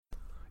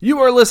You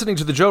are listening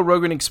to the Joe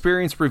Rogan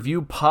Experience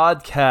Review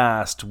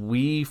Podcast.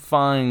 We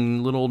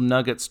find little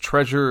nuggets,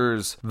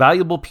 treasures,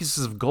 valuable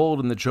pieces of gold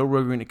in the Joe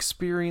Rogan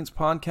Experience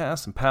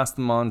Podcast and pass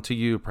them on to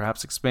you,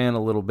 perhaps expand a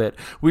little bit.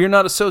 We are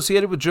not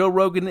associated with Joe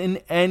Rogan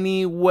in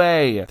any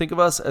way. Think of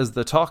us as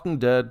the Talking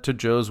Dead to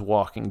Joe's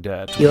Walking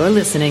Dead. You're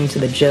listening to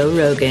the Joe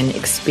Rogan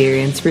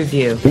Experience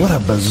Review. What a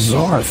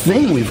bizarre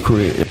thing we've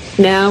created.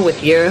 Now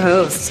with your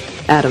hosts,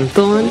 Adam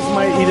Thorne. This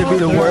might either be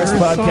the worst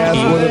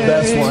podcast or the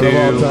best one of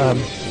all time.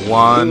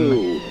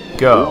 One,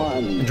 go.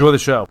 Enjoy the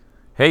show.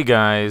 Hey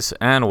guys,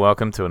 and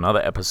welcome to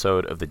another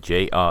episode of the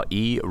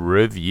JRE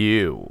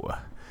Review.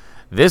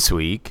 This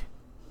week,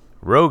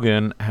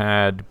 Rogan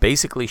had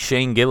basically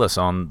Shane Gillis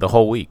on the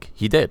whole week.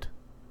 He did.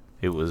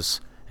 It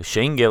was a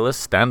Shane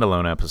Gillis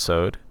standalone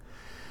episode,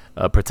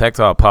 Protect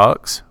Our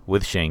Parks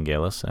with Shane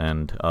Gillis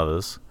and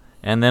others,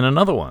 and then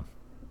another one.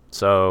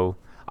 So,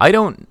 I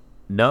don't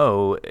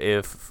know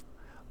if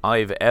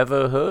I've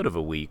ever heard of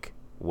a week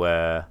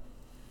where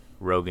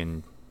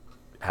Rogan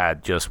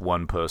had just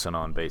one person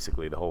on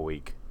basically the whole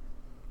week.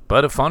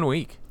 But a fun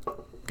week.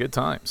 Good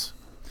times.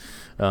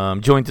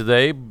 Joined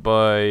today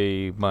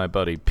by my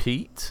buddy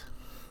Pete,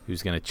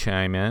 who's going to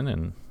chime in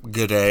and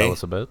Good day. Tell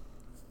us a bit.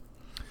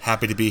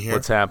 Happy to be here.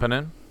 What's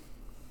happening?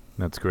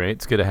 That's great.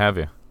 It's good to have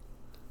you.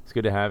 It's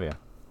good to have you.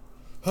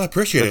 I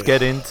appreciate Let's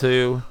get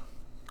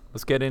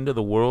into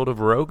the world of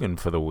Rogan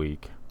for the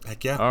week.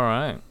 Heck yeah. All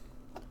right.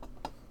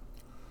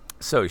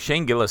 So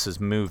Shane Gillis has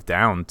moved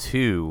down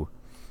to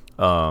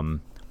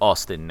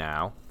Austin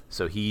now,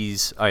 so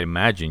he's, I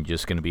imagine,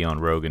 just going to be on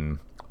Rogan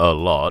a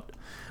lot.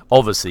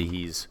 Obviously,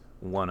 he's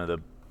one of the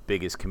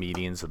biggest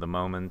comedians of the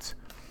moment.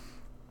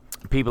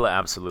 People are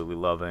absolutely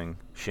loving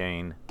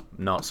Shane.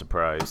 Not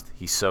surprised.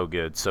 He's so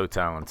good, so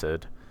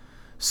talented,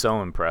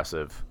 so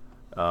impressive.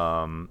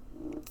 One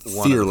of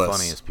the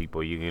funniest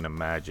people you can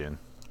imagine.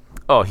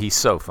 Oh, he's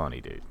so funny,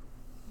 dude.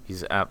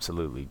 He's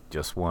absolutely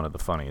just one of the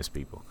funniest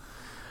people.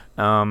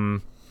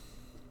 And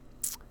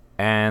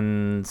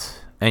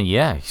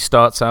yeah, he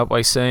starts out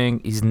by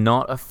saying he's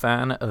not a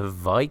fan of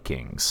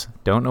Vikings.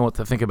 Don't know what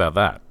to think about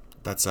that.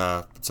 It's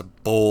a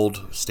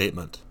bold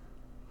statement.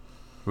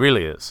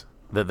 Really is.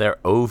 That they're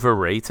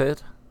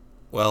overrated?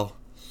 Well,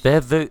 they're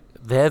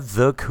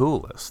the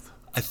coolest.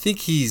 I think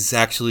he's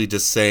actually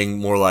just saying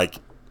more like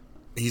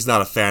he's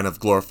not a fan of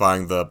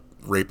glorifying the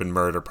rape and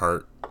murder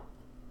part.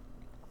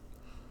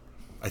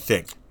 I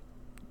think.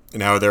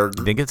 And how they're,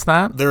 you think it's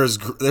that? They're as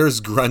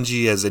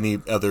grungy as any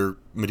other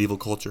medieval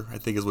culture, I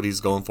think is what he's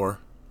going for.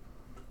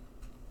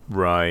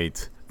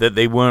 Right. That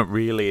they weren't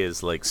really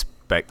as, like,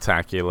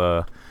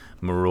 spectacular,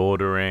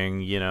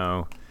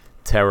 marauding,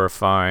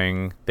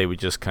 terrifying. They were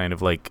just kind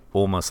of, like,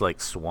 almost like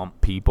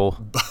swamp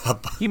people.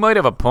 He might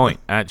have a point,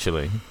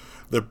 actually.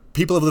 The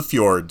people of the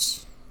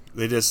fjords,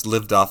 they just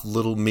lived off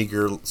little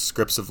meager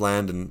strips of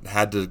land and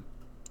had to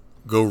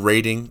go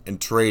raiding and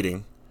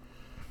trading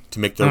to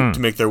make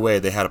their way.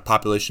 They had a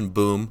population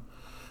boom,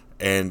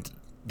 and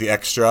the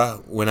extra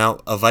went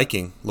out a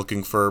Viking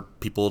looking for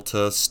people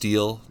to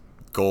steal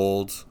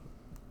gold,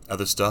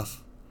 other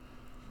stuff.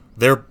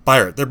 They're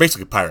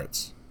basically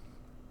pirates.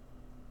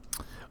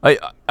 I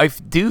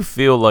do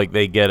feel like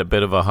they get a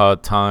bit of a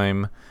hard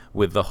time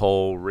with the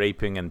whole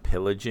raping and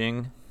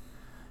pillaging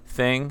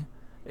thing.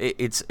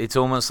 It's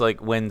almost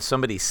like when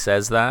somebody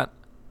says that,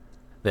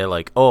 they're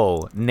like,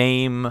 oh,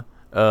 name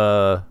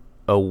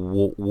a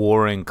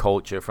warring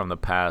culture from the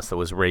past that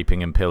was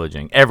raping and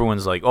pillaging.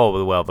 Everyone's like,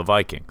 oh, well, the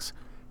Vikings.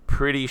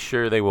 Pretty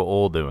sure they were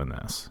all doing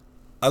this.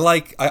 I'd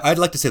like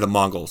to say the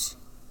Mongols,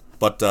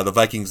 but the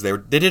Vikings, they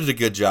did a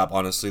good job,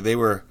 honestly. They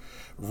were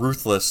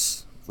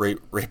ruthless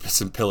rapists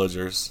and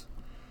pillagers.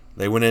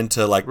 They went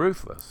into, like,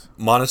 ruthless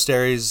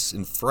monasteries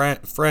in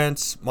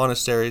France,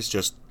 monasteries,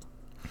 just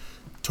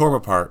tore them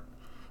apart.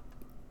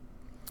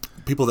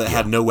 People that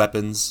had no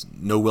weapons,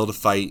 no will to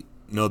fight,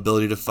 no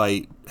ability to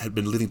fight, had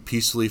been living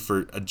peacefully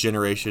for a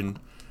generation,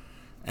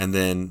 and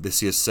then they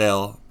see a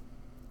sail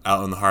out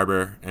on the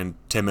harbor, and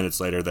 10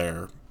 minutes later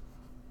they're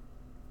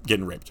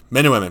getting raped.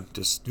 Men and women,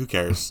 just who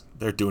cares?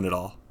 They're doing it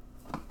all.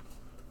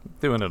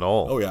 Doing it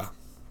all. Oh, yeah.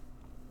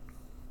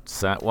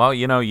 Well,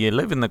 you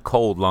live in the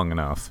cold long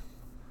enough.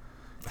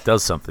 It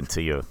does something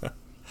to you.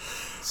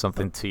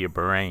 Something to your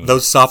brain.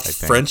 Those soft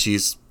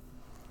Frenchies,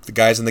 the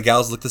guys and the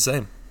gals look the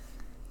same.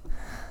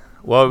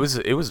 Well,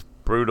 it was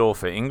brutal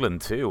for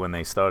England too when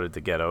they started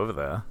to get over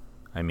there.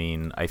 I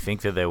mean, I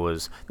think that it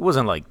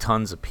wasn't like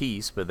tons of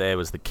peace, but there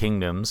was the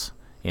kingdoms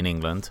in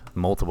England,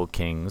 multiple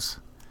kings,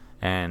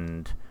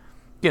 and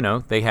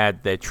they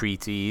had their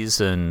treaties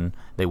and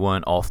they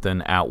weren't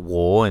often at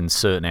war in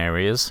certain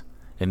areas.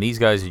 And these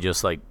guys are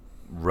just like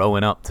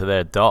rowing up to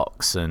their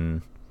docks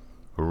and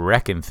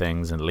wrecking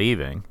things and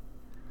leaving.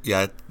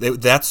 Yeah,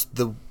 that's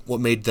what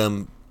made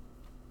them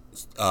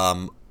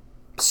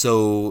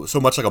so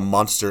much like a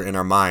monster in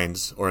our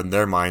minds, or in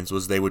their minds,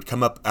 was they would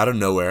come up out of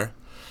nowhere,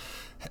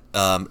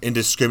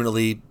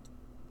 indiscriminately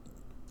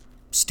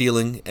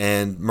stealing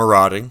and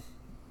marauding.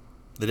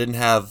 They didn't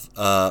have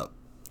a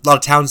lot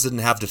of towns didn't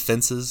have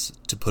defenses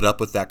to put up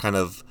with that kind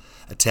of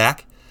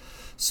attack,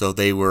 so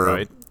they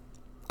were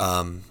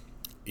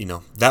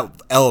that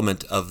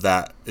element of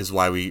that is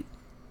why it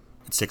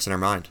sticks in our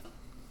mind.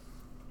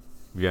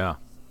 Yeah.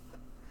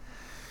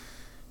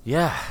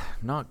 Yeah,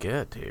 not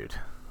good, dude.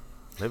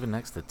 Living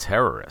next to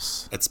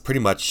terrorists. It's pretty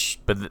much.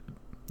 But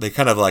They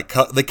kind of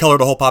they colored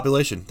the whole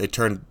population. They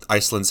turned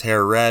Iceland's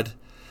hair red.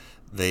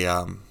 They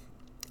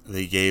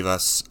gave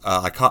us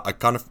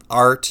iconic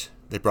art.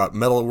 They brought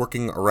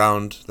metalworking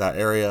around that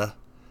area.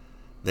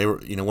 They were,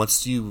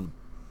 once you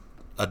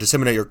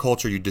disseminate your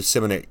culture, you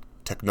disseminate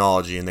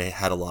technology, and they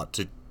had a lot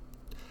to.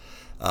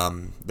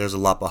 There's a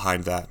lot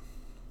behind that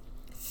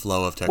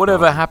flow of technology.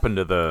 whatever happened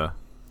to the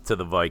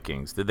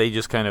Vikings? Did they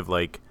just kind of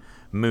like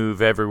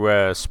move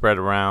everywhere, spread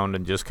around,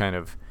 and just kind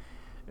of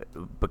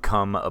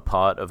become a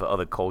part of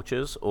other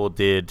cultures, or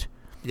did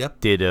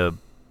the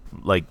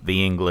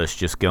English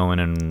just go in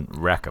and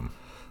wreck them?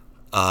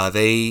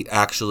 They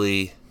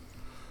actually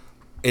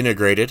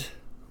integrated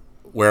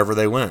wherever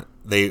they went.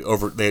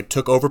 They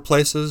took over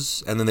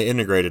places, and then they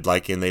integrated.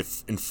 Like in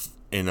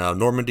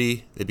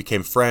Normandy, they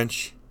became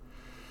French.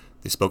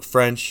 They spoke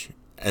French,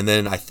 and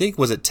then I think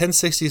was it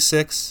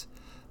 1066,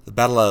 the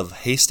Battle of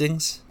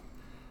Hastings.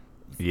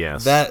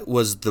 Yes, that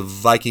was the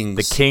Vikings.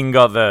 The king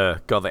got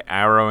the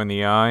arrow in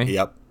the eye.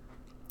 Yep.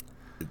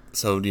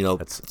 So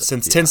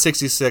since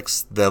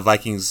 1066, the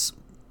Vikings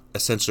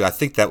essentially, I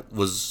think that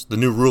was the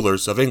new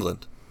rulers of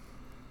England.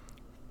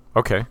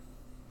 Okay.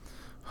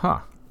 Huh.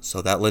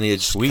 So that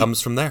lineage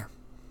comes from there.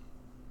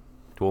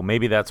 Well,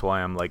 maybe that's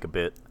why I'm like a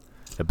bit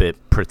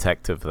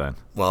protective then.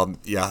 Well,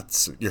 yeah,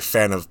 you're a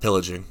fan of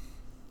pillaging.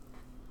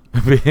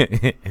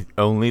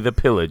 Only the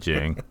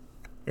pillaging.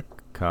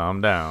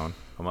 Calm down.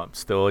 I'm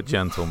still a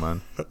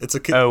gentleman.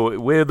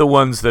 We're the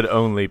ones that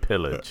only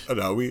pillage.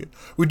 No, we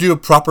do a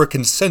proper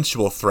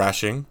consensual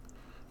thrashing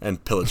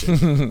and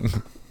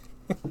pillaging.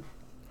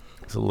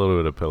 It's a little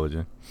bit of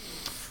pillaging.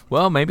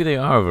 Well, maybe they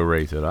are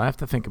overrated. I have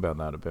to think about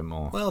that a bit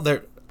more. Well,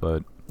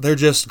 they're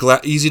just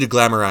easy to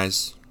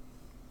glamorize,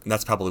 and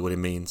that's probably what it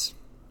means.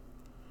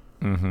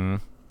 Mm-hmm.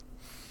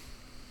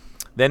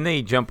 Then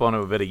they jump on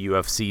a bit of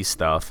UFC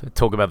stuff.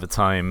 Talk about the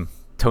time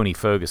Tony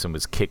Ferguson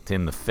was kicked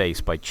in the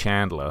face by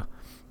Chandler.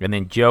 And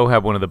then Joe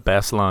had one of the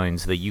best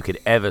lines that you could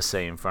ever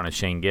say in front of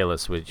Shane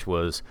Gillis, which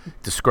was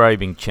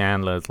describing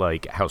Chandler as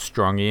like how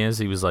strong he is.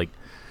 He was like,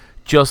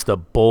 just a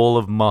ball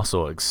of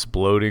muscle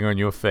exploding on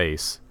your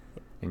face.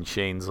 And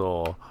Shane's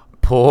all,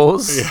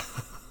 pause?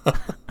 Yeah.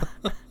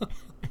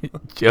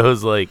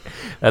 Joe's like,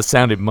 that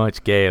sounded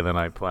much gayer than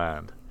I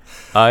planned.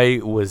 I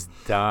was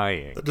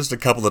dying. Just a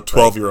couple of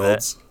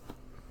 12-year-olds.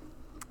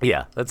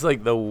 Yeah, that's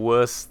like the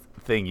worst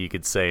thing you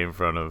could say in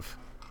front of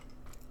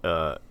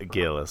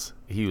Gillis.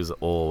 He was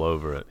all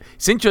over it.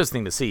 It's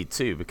interesting to see,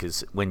 too,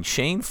 because when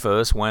Shane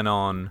first went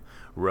on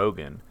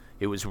Rogan,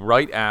 it was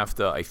right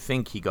after, I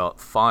think he got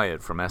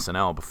fired from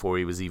SNL before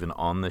he was even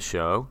on the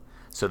show.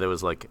 So there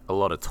was like a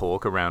lot of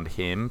talk around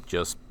him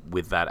just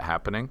with that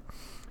happening.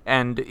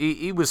 And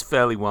he was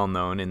fairly well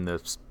known in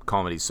the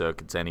comedy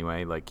circuits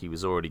anyway. Like he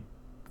was already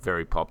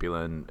very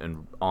popular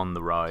and on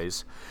the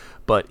rise.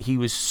 But he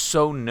was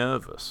so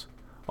nervous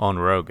on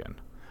Rogan.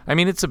 I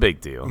mean, it's a big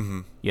deal.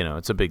 Mm-hmm.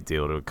 It's a big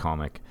deal to a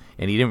comic.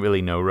 And he didn't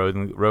really know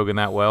Rogan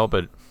that well,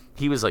 but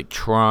he was like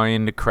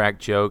trying to crack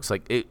jokes,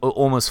 like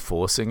almost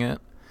forcing it.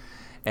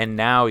 And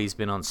now he's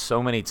been on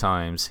so many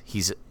times.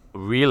 He's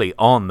really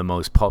on the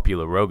most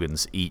popular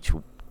Rogans each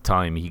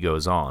time he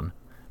goes on.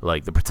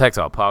 Like the Protect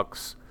Our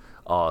Pucks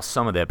are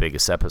some of their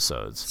biggest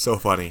episodes. So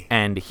funny.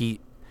 And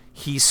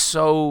he's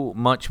so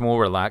much more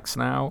relaxed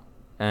now,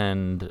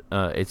 and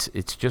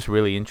it's just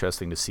really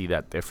interesting to see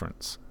that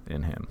difference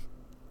in him.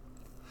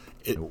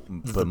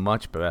 But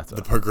much better.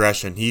 The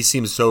progression. He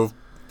seems so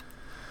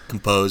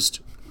composed,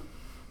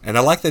 and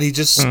I like that he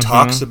just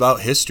talks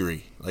about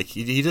history. Like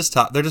he just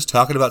they're just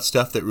talking about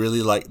stuff that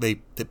really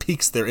that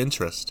piques their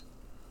interest.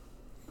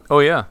 Oh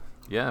yeah.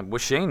 Well,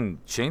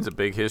 Shane's a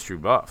big history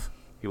buff.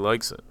 He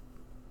likes it.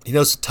 He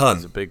knows a ton.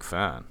 He's a big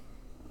fan.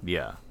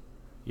 Yeah.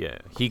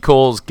 He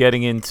calls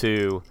getting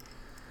into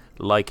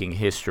liking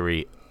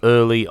history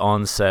early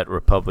onset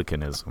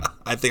republicanism.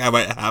 I think I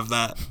might have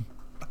that.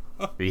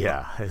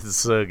 Yeah, it's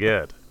so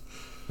good.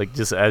 Like,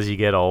 just as you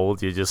get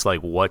old, you're just,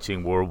 like,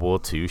 watching World War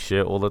II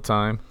shit all the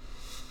time.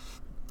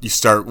 You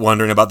start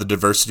wondering about the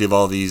diversity of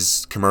all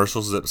these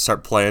commercials that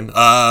start playing.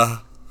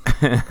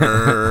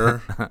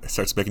 It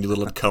starts making you a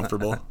little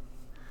uncomfortable.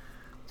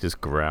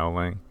 Just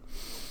growling.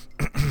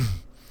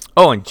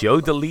 Oh, and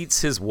Joe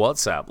deletes his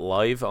WhatsApp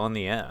live on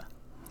the air.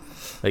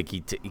 Like, he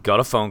got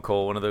a phone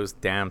call, one of those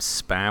damn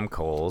spam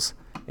calls,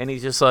 and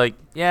he's just like,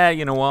 yeah,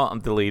 you know what? I'm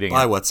deleting it.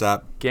 Bye,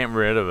 WhatsApp. Getting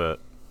rid of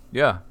it.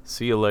 Yeah,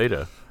 see you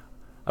later.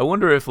 I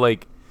wonder if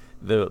like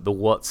the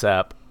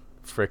WhatsApp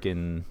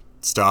frickin'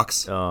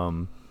 stocks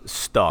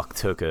stock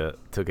took a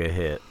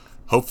hit.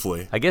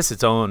 Hopefully. I guess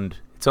it's owned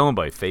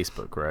by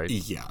Facebook, right?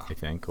 Yeah. I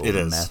think or it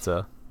is.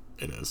 Meta.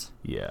 It is.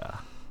 Yeah.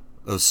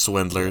 Those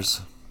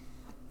swindlers. Yeah.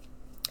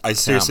 I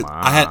seriously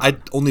I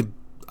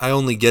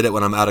only get it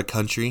when I'm out of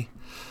country.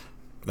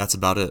 That's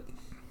about it.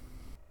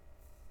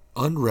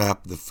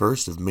 Unwrap the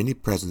first of many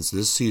presents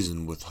this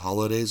season with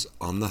Holidays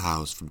on the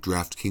House from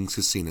DraftKings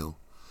Casino.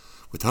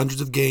 With hundreds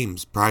of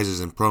games, prizes,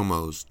 and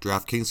promos,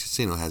 DraftKings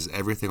Casino has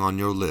everything on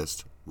your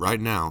list.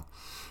 Right now,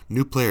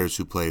 new players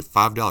who play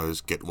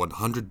 $5 get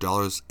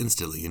 $100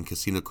 instantly in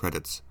casino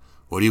credits.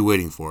 What are you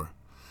waiting for?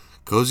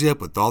 Cozy up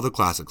with all the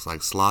classics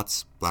like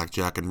slots,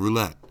 blackjack, and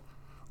roulette.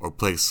 Or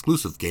play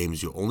exclusive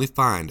games you'll only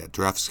find at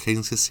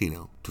DraftKings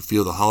Casino to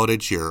feel the holiday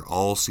cheer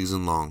all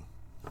season long.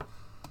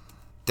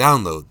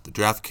 Download the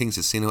DraftKings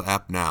Casino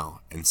app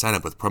now and sign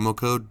up with promo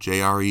code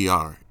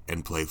JRER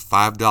and play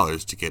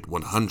 $5 to get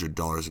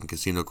 $100 in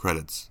casino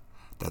credits.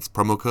 That's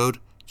promo code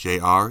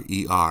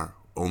JRER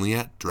only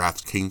at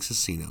DraftKings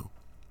Casino.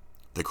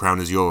 The crown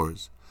is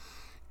yours.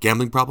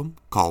 Gambling problem?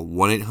 Call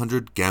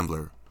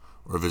 1-800-GAMBLER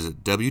or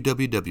visit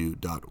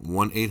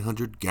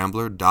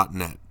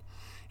www.1800gambler.net.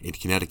 In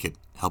Connecticut,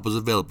 help is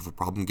available for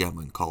problem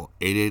gambling. Call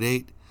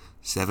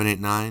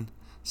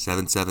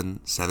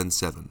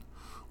 888-789-7777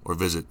 or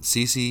visit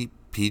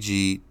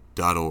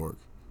ccpg.org.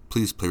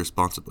 Please play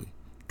responsibly.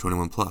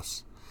 21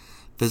 plus.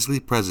 Physically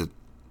present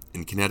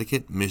in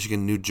Connecticut,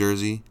 Michigan, New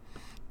Jersey,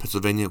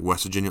 Pennsylvania,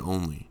 West Virginia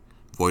only.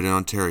 Void in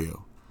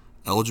Ontario.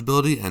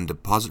 Eligibility and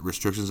deposit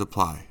restrictions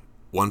apply.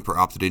 One per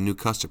opted-in new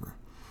customer.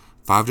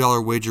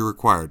 $5 wager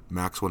required.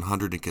 Max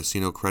 100 in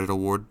casino credit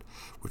award,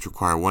 which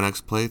require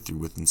 1x playthrough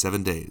within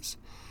 7 days.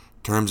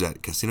 Terms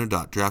at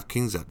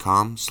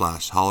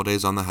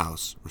casino.draftkings.com/holidays on the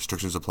house.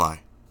 Restrictions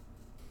apply.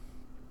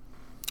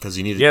 Because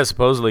you need Yeah,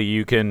 supposedly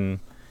you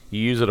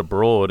use it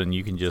abroad and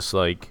you can just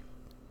like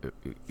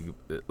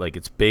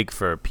it's big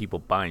for people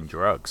buying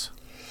drugs.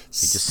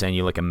 They just send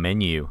you like a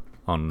menu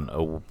on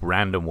a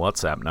random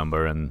WhatsApp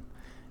number and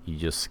you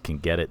just can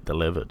get it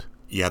delivered.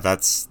 Yeah,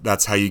 that's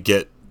how you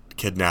get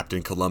kidnapped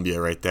in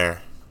Colombia right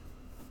there.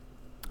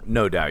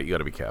 No doubt, you got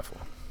to be careful.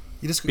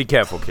 You just Be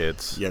careful,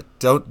 kids. Yeah,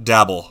 don't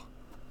dabble.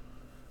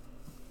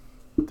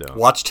 Don't.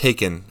 Watch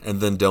Taken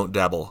and then don't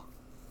dabble.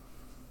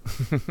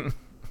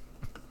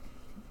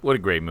 What a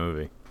great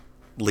movie.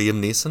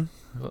 Liam Neeson?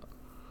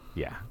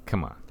 Yeah,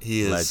 come on.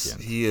 He is.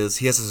 Legend. He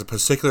has a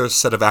particular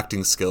set of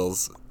acting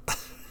skills.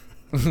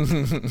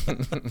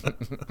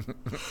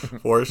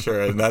 For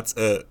sure, and that's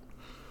it.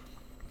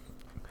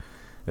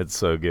 It's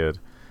so good.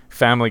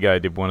 Family Guy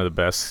did one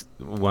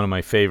of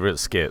my favorite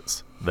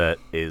skits that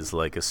is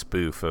like a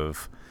spoof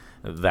of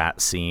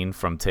that scene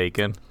from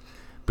Taken.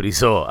 But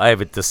he's I have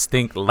a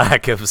distinct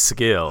lack of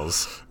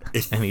skills.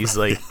 And he's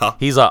like,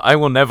 I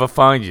will never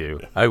find you.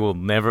 I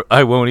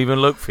won't even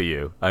look for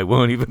you. I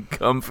won't even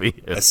come for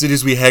you. As soon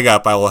as we hang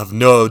up, I will have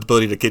no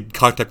ability to get in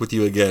contact with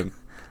you again.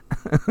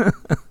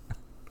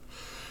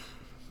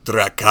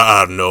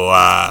 Dracar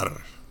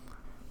Noir.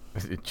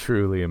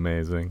 Truly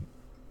amazing.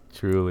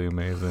 Truly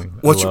amazing. I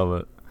What's love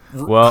it.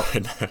 Well,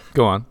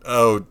 go on.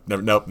 Oh,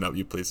 no,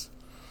 you please.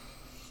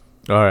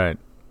 All right.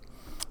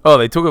 Oh,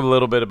 they talk a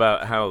little bit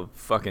about how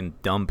fucking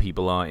dumb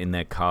people are in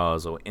their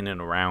cars or in and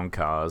around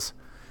cars.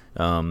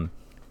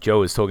 Joe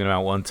was talking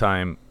about one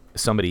time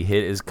somebody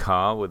hit his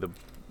car with a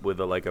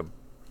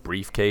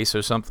briefcase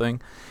or something,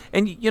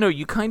 and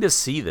you kind of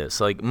see this.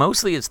 Like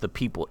mostly, it's the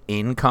people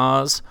in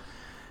cars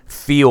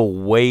feel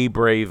way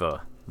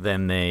braver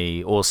than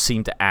or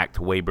seem to act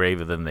way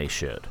braver than they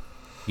should.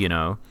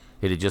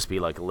 It'd just be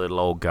like a little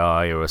old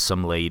guy or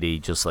some lady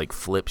just like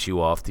flips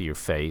you off to your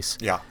face.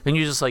 Yeah. And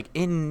you're just like,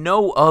 in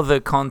no other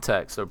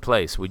context or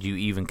place would you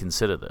even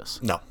consider this.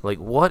 No. Like,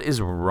 what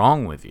is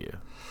wrong with you?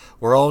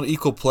 We're all an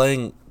equal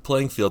playing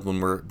field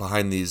when we're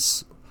behind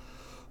these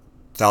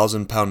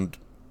 1,000-pound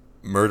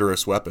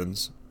murderous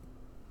weapons.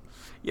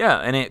 Yeah,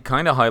 and it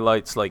kind of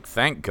highlights, like,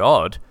 thank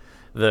God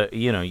that,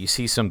 you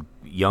see some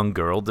young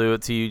girl do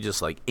it to you,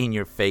 just like in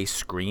your face,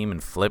 scream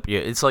and flip you.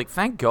 It's like,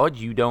 thank God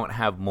you don't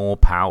have more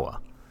power.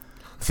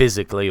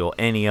 Physically or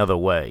any other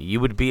way. You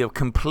would be a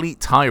complete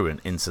tyrant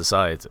in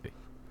society.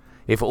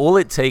 If all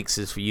it takes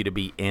is for you to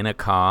be in a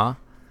car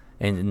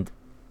and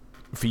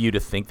for you to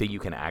think that you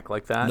can act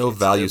like that, No it's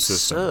value absurd.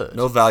 system.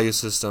 No value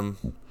system.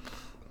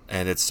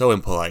 And it's so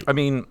impolite. I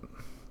mean,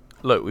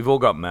 look, we've all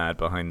got mad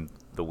behind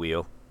the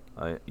wheel.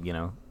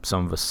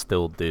 Some of us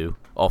still do,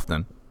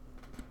 often.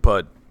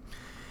 But,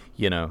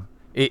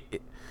 I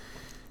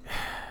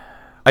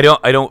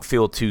don't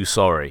feel too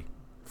sorry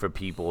for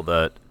people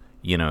that,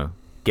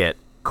 get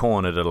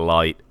cornered at a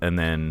light and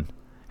then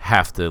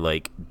have to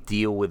like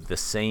deal with the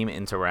same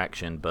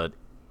interaction but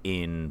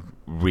in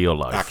real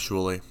life.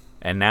 Actually.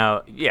 And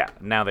now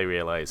they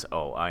realize,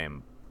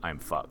 I'm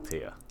fucked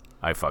here.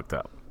 I fucked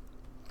up.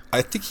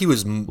 I think he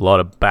was A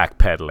lot of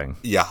backpedaling.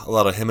 Yeah, a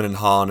lot of hemming and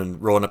hawing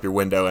and rolling up your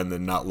window and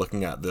then not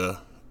looking at the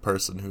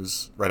person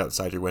who's right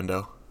outside your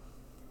window.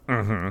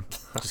 Mm-hmm.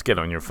 Just get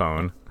on your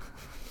phone.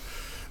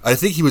 I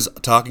think he was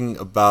talking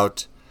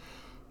about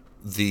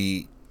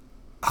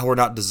how we're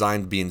not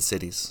designed to be in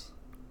cities.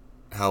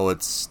 How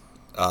it's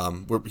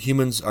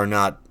humans are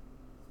not.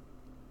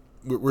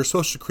 We're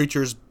social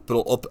creatures, but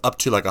up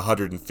to like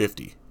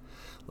 150.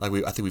 I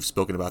think we've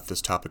spoken about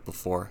this topic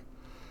before.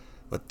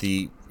 But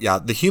the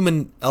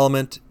human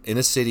element in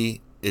a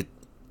city, it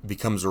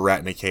becomes a rat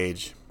in a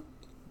cage,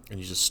 and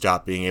you just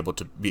stop being able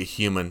to be a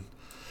human.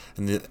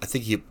 And I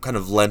think he kind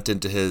of lent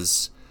into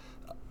his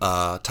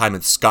time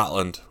in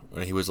Scotland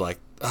when he was like,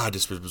 I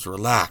just was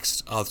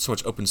relaxed. Oh, so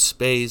much open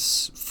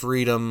space,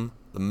 freedom,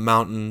 the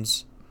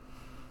mountains.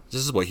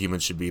 This is what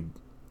humans should be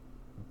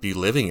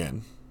living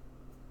in.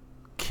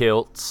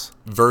 Kilts,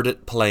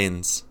 Verdant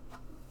plains,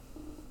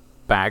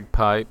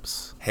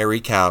 bagpipes,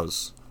 hairy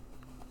cows,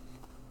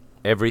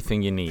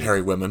 everything you need.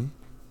 hairy women.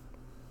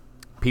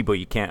 People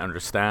you can't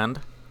understand.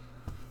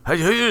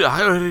 Just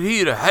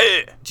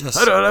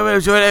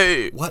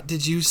what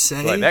did you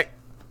say? Like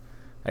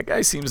that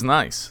guy seems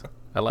nice.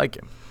 I like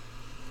him.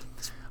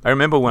 I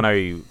remember when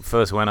I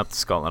first went up to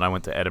Scotland, I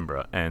went to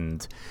Edinburgh,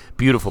 and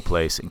beautiful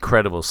place,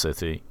 incredible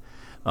city.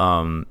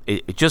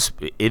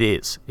 It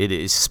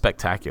is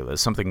spectacular.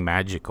 There's something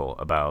magical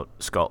about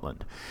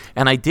Scotland.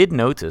 And I did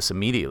notice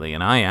immediately,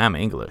 and I am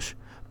English,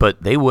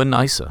 but they were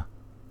nicer.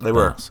 They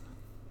were.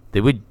 They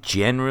were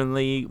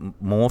generally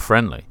more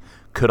friendly.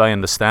 Could I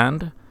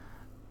understand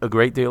a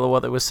great deal of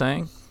what they were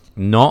saying?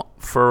 Not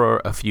for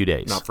a few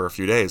days. Not for a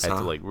few days, I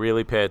had huh? to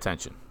really pay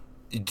attention.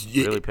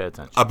 Really pay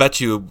attention. I bet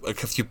you a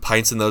few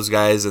pints in those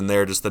guys, and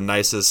they're just the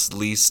nicest,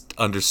 least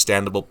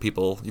understandable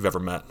people you've ever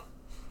met.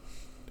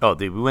 Oh,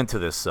 dude, we went to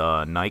this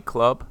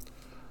nightclub,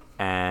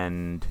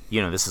 and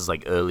this is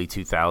like early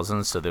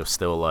 2000s, so there's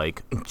still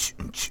like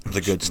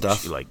The good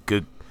stuff. Like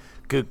good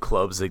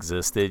clubs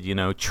existed,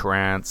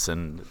 trance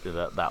and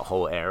that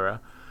whole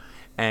era.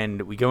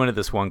 And we go into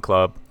this one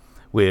club.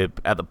 We're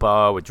at the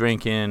bar, we're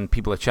drinking,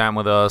 people are chatting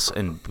with us,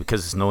 and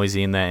because it's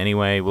noisy in there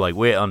anyway,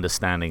 we're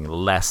understanding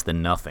less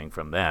than nothing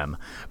from them.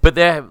 But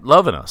they're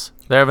loving us.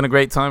 They're having a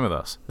great time with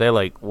us. They're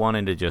like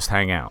wanting to just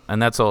hang out,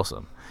 and that's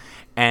awesome.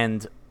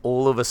 And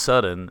all of a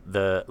sudden,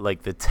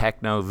 the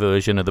techno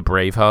version of the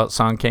Braveheart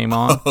song came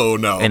on. Oh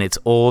no! And it's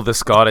all the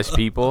Scottish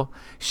people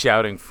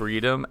shouting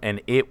freedom,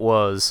 and it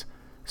was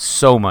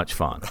so much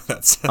fun.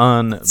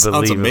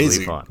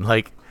 Unbelievably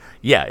fun.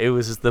 Yeah, it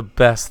was the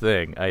best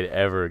thing I'd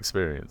ever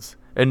experienced.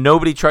 And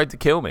nobody tried to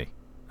kill me.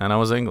 And I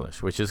was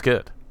English, which is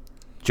good.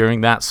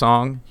 During that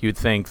song, you'd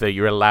think that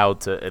you're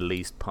allowed to at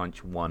least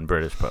punch one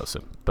British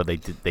person. But they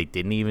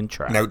didn't even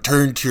try. Now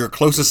turn to your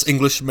closest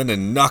Englishman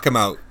and knock him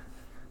out.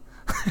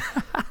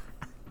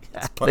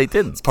 They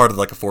didn't. It's part of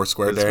like a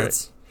Foursquare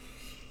dance.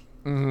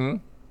 Mm-hmm.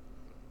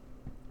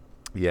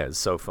 Yeah, it's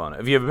so fun.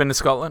 Have you ever been to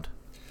Scotland?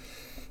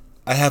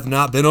 I have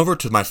not been over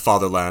to my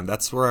fatherland.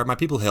 That's where my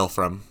people hail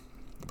from.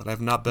 But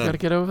I've not been. Gotta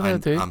get over there,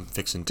 dude. I'm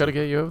fixing to. Gotta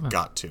get you over there.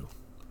 Got to.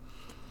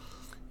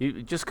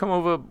 You just come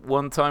over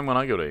one time when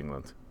I go to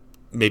England.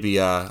 Maybe.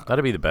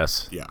 That'd be the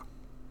best. Yeah.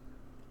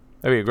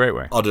 That'd be a great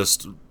way. I'll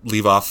just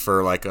leave off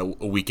for like a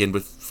weekend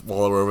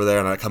while we're over there,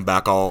 and I come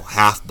back all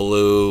half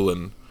blue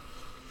and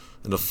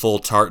in a full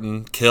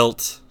tartan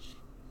kilt.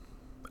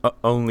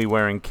 Only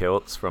wearing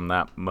kilts from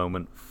that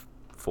moment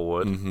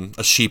forward. Mm-hmm.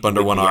 A sheep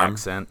under one the arm.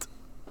 Accent.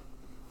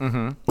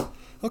 Mm-hmm.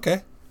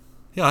 Okay.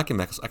 Yeah, I can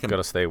mess. I can.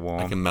 Gotta stay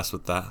warm. I can mess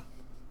with that.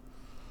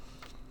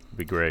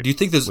 Be great. Do you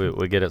think there's? We'll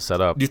get it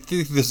set up. Do you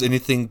think there's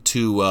anything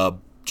to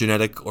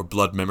genetic or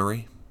blood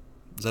memory?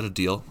 Is that a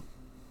deal?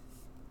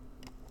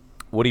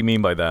 What do you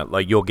mean by that?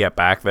 Like you'll get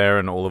back there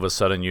and all of a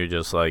sudden you're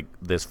just like,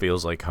 this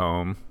feels like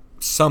home?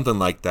 Something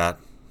like that.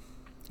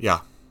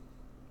 Yeah.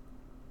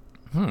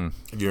 Have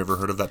you ever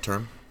heard of that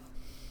term?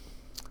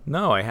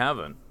 No, I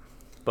haven't.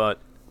 But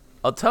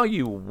I'll tell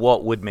you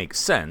what would make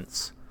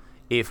sense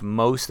if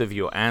most of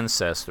your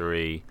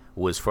ancestry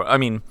was for... I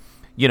mean,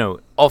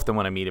 often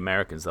when I meet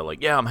Americans, they're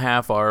like, yeah, I'm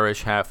half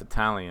Irish, half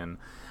Italian.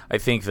 I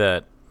think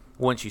that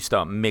once you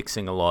start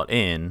mixing a lot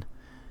in,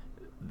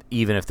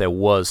 even if there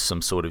was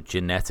some sort of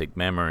genetic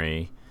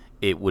memory,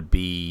 it would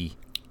be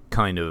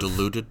kind of...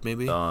 diluted,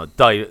 maybe?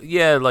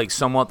 Like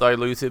somewhat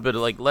diluted, but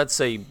like, let's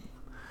say,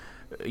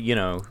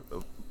 the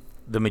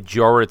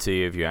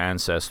majority of your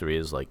ancestry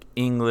is like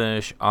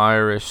English,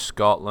 Irish,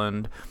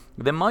 Scotland.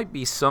 There might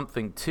be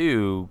something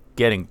to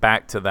getting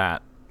back to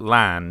that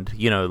land,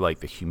 like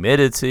the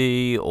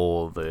humidity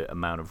or the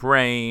amount of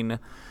rain,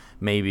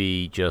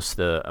 maybe just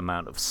the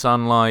amount of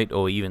sunlight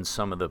or even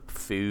some of the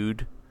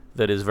food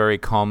that is very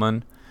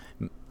common.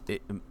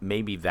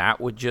 Maybe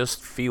that would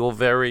just feel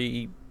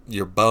very...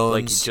 Your bones.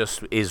 Like it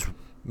just is...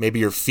 Maybe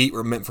your feet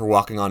were meant for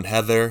walking on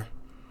heather,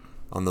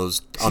 on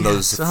those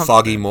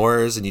foggy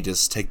moors, and you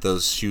just take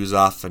those shoes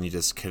off and you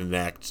just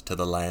connect to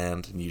the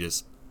land, and you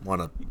just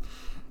want to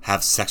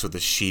have sex with a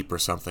sheep or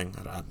something.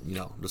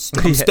 Just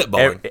I'm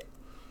spitballing.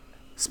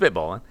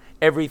 Spitballing.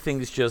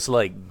 Everything's just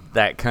like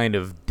that kind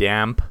of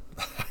damp,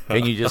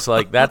 and you just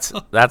like that's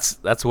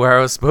where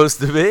I was supposed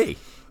to be.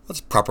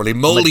 That's properly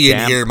moldy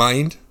in here,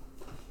 mind.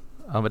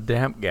 I'm a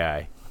damp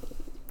guy,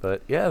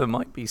 but yeah, there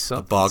might be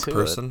something. A bog to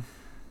person.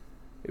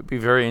 It'd be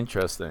very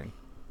interesting.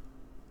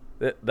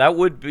 That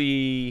would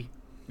be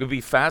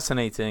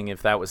fascinating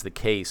if that was the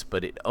case,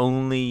 but it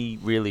only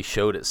really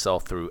showed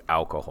itself through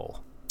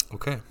alcohol.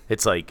 Okay.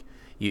 It's like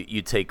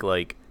you take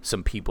like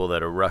some people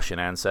that are Russian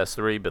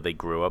ancestry, but they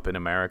grew up in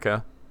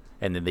America,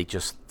 and then they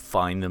just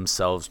find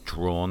themselves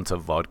drawn to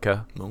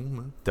vodka. Oh,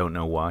 man. Don't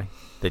know why.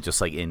 They're just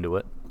like into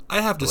it.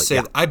 I have to Like, say,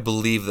 yeah. I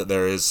believe that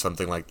there is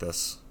something like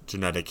this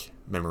genetic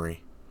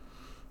memory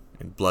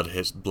and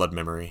blood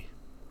memory,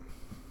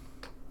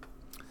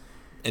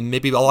 and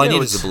maybe all I Yeah, need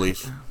it's- is a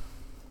belief.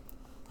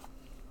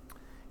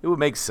 It would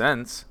make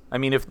sense. I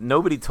mean, if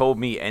nobody told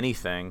me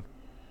anything,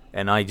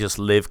 and I just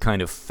live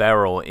kind of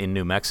feral in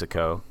New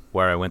Mexico,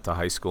 where I went to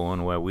high school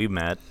and where we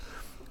met,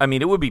 I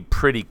mean, it would be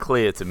pretty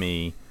clear to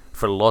me,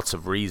 for lots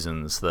of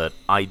reasons, that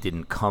I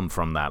didn't come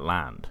from that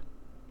land.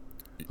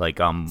 Like,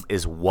 I'm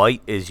as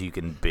white as you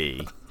can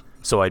be,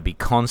 so I'd be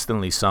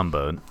constantly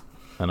sunburned,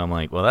 and I'm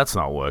like, well, that's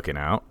not working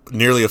out.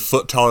 Nearly a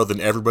foot taller than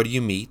everybody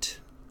you meet.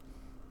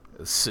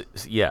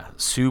 Yeah,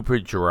 super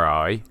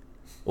dry.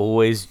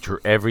 Always,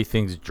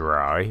 everything's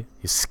dry.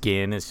 Your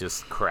skin is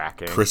just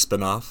cracking.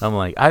 Crisping off. I'm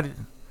like, I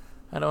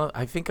don't.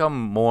 I think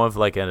I'm more of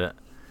like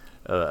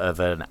of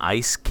an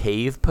ice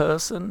cave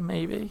person,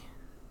 maybe.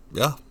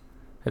 Yeah.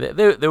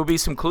 There would be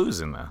some clues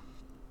in there.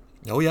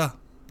 Oh, yeah.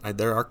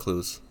 There are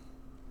clues.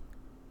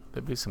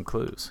 There'd be some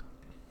clues.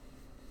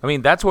 I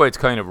mean, that's why it's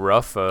kind of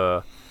rough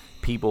for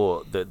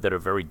people that are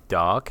very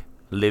dark,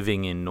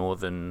 living in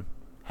northern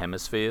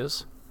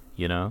hemispheres.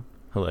 You know,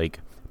 like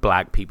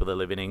black people that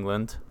live in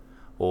England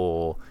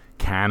or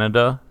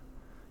Canada.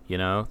 You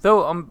know,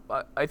 though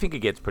I think it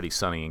gets pretty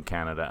sunny in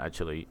Canada.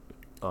 Actually,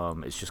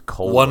 it's just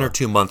cold. 1 or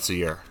 2 months a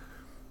year.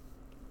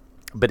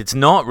 But it's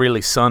not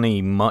really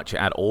sunny much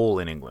at all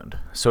in England.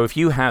 So if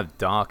you have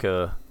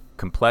darker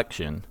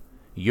complexion,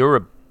 your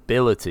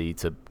ability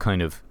to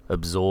kind of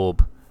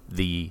absorb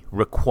the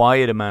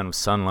required amount of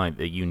sunlight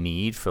that you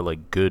need for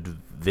like good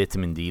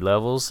vitamin D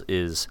levels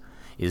is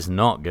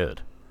not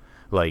good.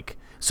 Like,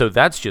 so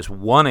that's just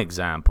one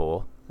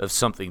example of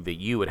something that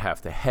you would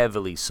have to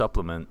heavily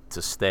supplement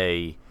to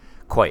stay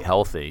quite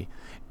healthy.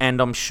 And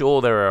I'm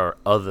sure there are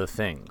other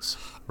things,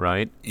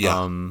 right?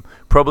 Yeah.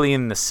 Probably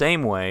in the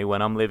same way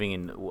when I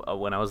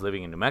was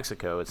living in New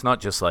Mexico, it's not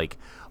just like,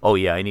 oh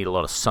yeah, I need a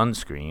lot of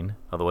sunscreen,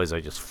 otherwise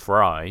I just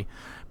fry.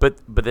 But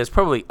there's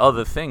probably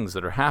other things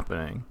that are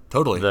happening.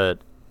 Totally. That,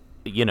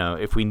 you know,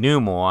 if we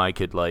knew more, I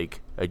could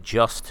like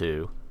adjust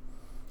to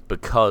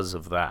because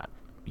of that,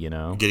 you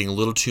know? Getting a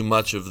little too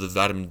much of the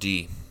vitamin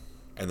D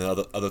and then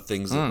other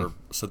things that are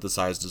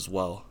synthesized as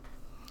well.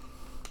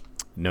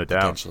 No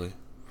doubt. Potentially.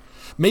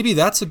 Maybe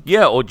that's a...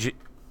 Yeah, or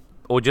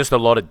just a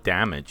lot of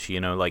damage,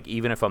 you know, like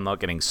even if I'm not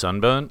getting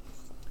sunburnt,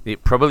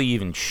 it probably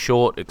even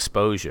short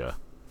exposure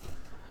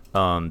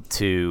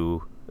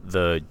to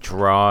the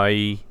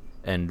dry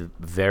and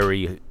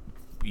very,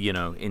 you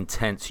know,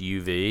 intense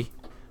UV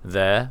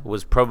there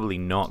was probably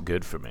not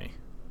good for me.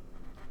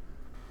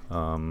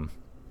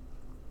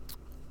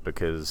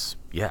 Because,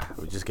 yeah,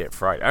 I would just get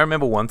fried. I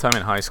remember one time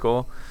in high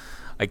school,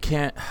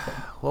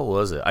 what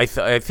was it?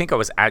 I think I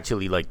was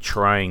actually, like,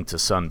 trying to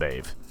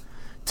sunbathe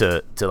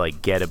to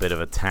like, get a bit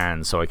of a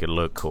tan so I could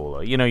look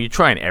cooler. You know, you're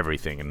trying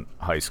everything in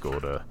high school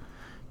to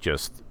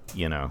just,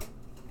 you know,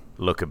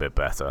 look a bit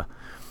better.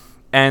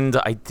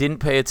 And I didn't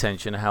pay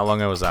attention to how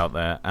long I was out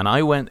there, and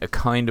I went a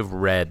kind of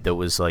red that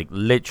was, like,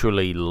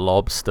 literally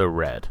lobster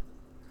red.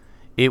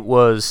 It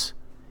looked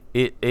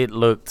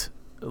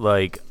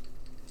like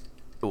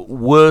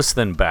worse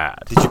than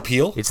bad. Did you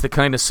peel? It's the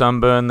kind of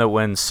sunburn that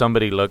when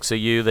somebody looks at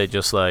you, they're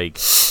just like,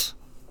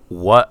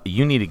 what?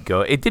 You need to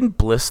go. It didn't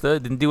blister.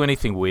 It didn't do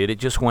anything weird. It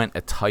just went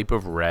a type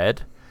of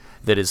red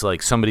that is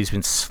like somebody's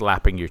been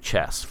slapping your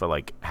chest for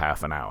like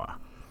half an hour.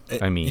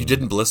 I mean, you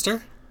didn't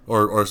blister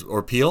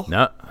or peel?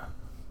 No.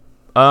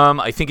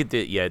 I think it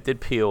did. Yeah, it did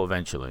peel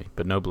eventually,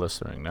 but no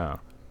blistering. No,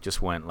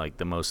 just went like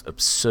the most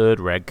absurd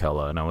red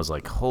color, and I was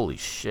like, holy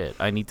shit!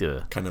 I need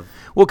to Kind of.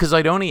 Well, because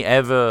I'd only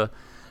ever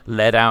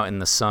let out in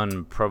the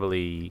sun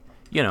probably,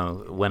 you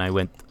know, when I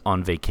went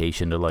on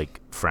vacation to like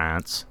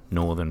France,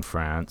 northern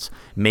France.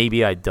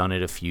 Maybe I'd done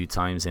it a few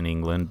times in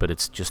England, but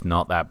it's just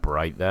not that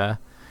bright there.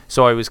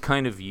 So I was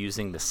kind of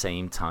using the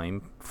same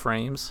time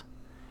frames,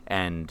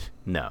 and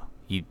no,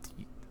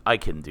 I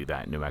couldn't do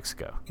that in New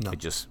Mexico. No. I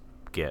just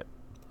get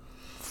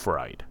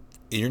fried.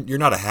 You're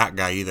not a hat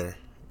guy either.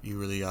 You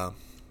really you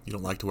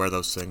don't like to wear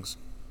those things.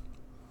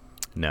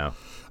 No,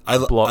 I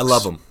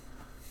love them.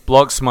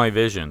 blocks my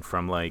vision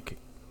from like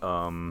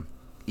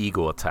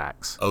eagle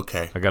attacks.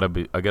 Okay. I gotta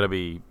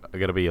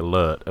be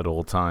alert at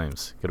all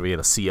times. Gotta be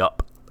able to see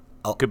up.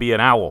 I'll- Could be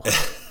an owl.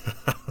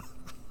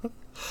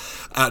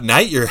 At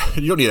night, you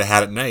don't need a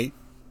hat at night.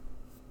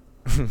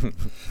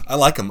 I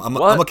like them. I'm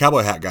a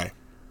cowboy hat guy.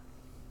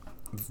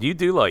 You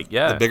do like,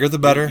 yeah. The bigger the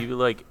better. You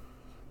like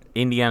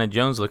Indiana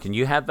Jones looking.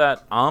 You had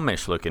that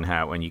Amish looking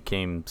hat when you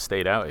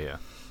stayed out here.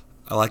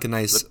 I like a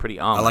nice. Look pretty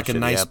I like Amish a at the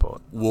nice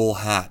airport. wool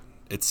hat.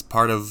 It's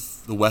part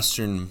of the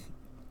Western.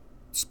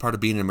 It's part of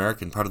being an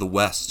American. Part of the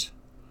West.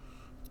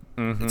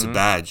 Mm-hmm. It's a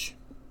badge.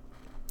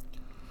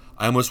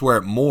 I almost wear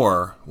it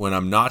more when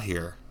I'm not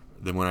here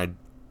than when I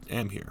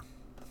am here.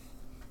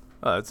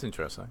 Oh, that's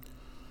interesting.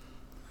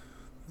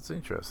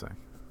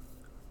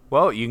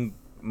 Well, you can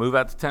move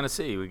out to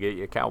Tennessee. We get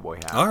you a cowboy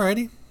hat.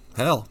 Alrighty.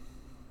 Hell,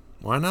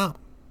 why not?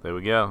 There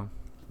we go.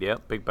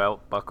 Yep, big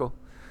belt buckle.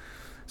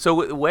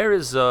 So where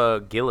is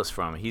Gillis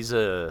from? He's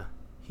a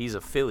He's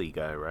a Philly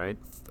guy, right?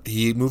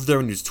 He moved there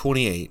when he was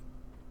 28,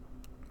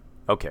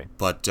 Okay.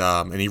 but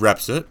and he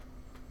reps it.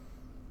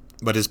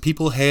 But his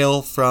people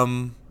hail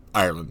from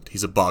Ireland.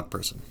 He's a bog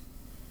person.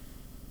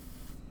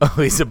 Oh,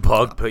 he's a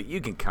bog, but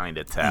you can kind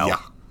of tell.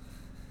 Yeah.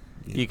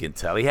 You can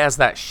tell. He has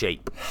that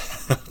shape.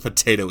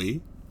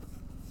 Potato-y.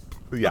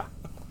 Yeah.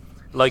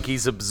 Like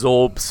he's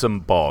absorbed some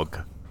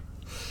bog.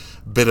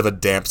 Bit of a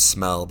damp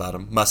smell about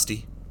him.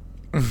 Musty.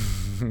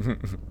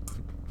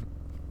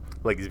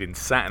 Like he's been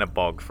sat in a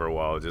bog for a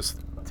while, just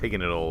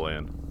taking it all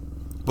in.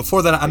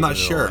 Before that, I'm not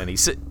sure. And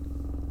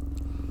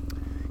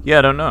yeah,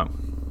 I don't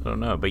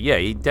know. But yeah,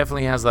 he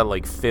definitely has that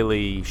like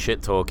Philly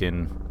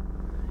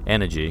shit-talking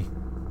energy.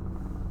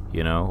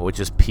 You know, or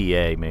just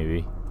PA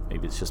maybe.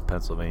 Maybe it's just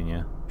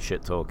Pennsylvania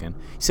shit-talking.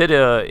 He said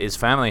his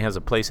family has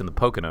a place in the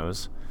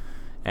Poconos.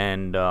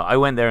 And I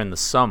went there in the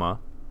summer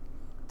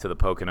to the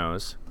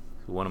Poconos.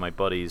 One of my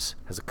buddies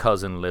has a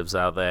cousin lives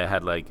out there,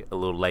 had like a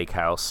little lake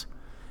house.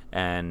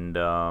 And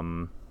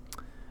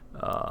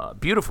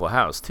beautiful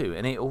house, too.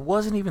 And it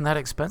wasn't even that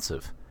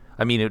expensive.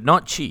 I mean,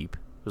 not cheap.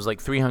 It was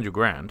like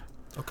 $300,000.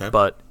 Okay.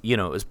 But, you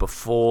know, it was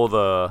before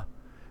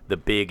the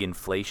big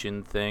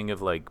inflation thing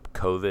of like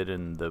COVID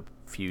and the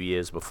few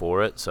years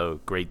before it. So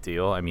great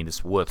deal. I mean,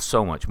 it's worth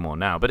so much more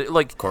now. But it,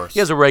 like, of course, he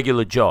has a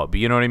regular job.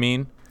 You know what I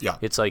mean? Yeah.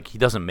 It's like he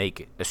doesn't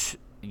make,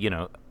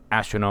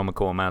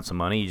 astronomical amounts of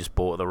money. He just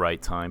bought at the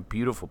right time.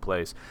 Beautiful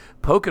place.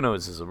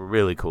 Poconos is a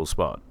really cool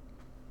spot.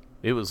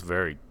 It was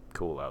very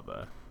cool out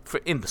there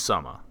in the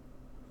summer.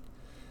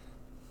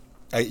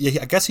 I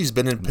guess he's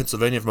been in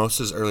Pennsylvania for most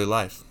of his early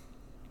life.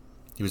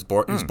 He was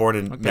born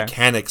in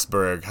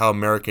Mechanicsburg. How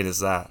American is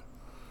that?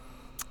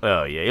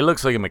 Oh, yeah. He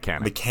looks like a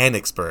mechanic.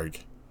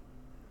 Mechanicsburg.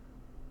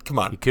 Come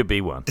on. He could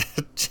be one.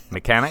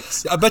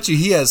 Mechanics? I bet you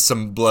he has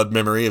some blood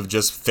memory of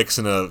just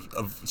fixing a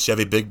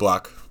Chevy Big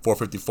Block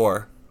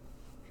 454.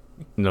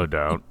 No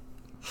doubt.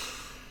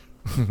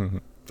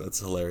 That's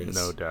hilarious.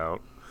 No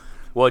doubt.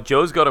 Well,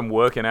 Joe's got him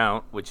working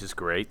out, which is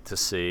great to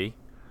see.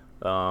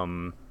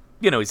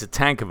 He's a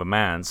tank of a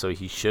man, so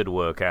he should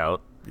work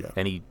out. Yeah.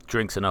 And he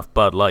drinks enough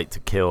Bud Light to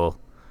kill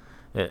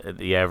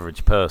the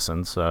average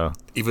person, so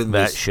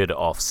should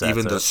offset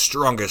even it. the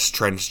strongest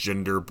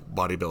transgender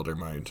bodybuilder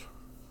mind.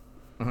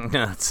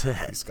 That's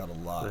it. He's got a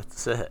lot.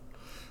 That's it.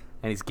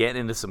 And he's getting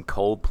into some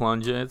cold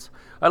plunges.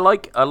 I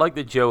like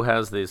that Joe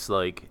has these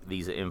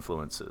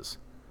influences,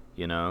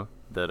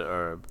 that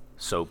are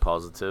so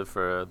positive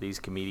for these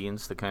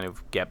comedians to kind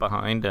of get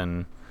behind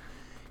and,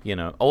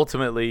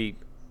 ultimately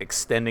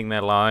extending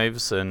their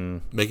lives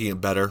and making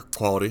it better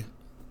quality.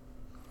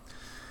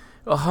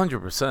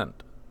 100%.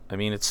 I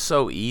mean, it's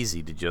so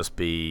easy to just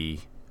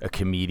be a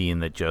comedian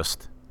that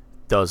just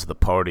does the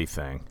party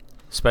thing,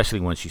 especially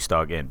once you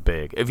start getting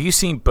big. Have you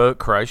seen Bert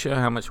Kreischer,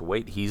 how much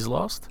weight he's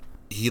lost?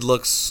 He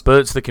looks...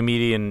 Bert's the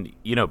comedian,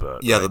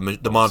 Bert. Yeah,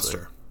 right? the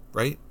monster,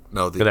 right?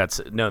 No, the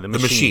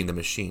machine. The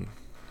machine.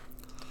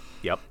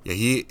 Yep.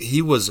 Yeah,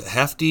 he was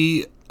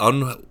hefty,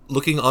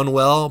 looking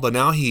unwell, but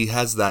now he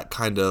has that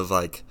kind of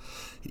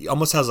he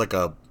almost has like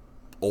a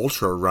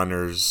ultra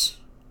runner's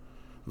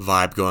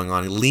vibe going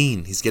on.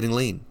 He's getting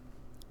lean.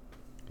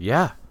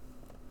 Yeah.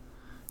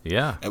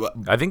 Yeah.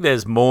 I think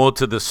there's more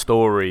to the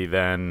story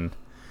than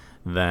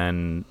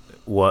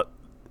what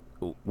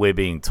we're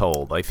being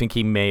told. I think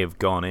he may have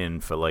gone in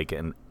for like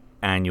an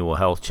annual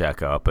health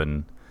checkup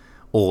and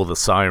all the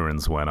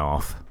sirens went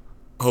off.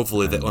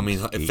 Hopefully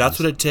if that's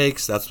what it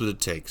takes, that's what it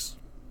takes.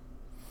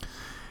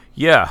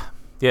 Yeah.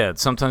 Yeah,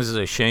 sometimes it's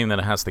a shame that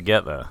it has to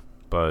get there,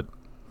 but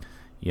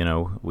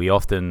we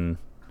often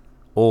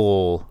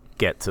all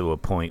get to a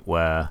point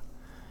where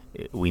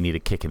we need a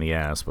kick in the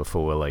ass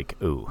before we're like,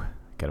 ooh,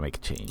 gotta make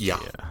a change. Yeah.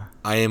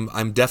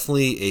 I'm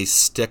definitely a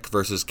stick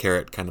versus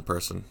carrot kind of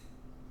person.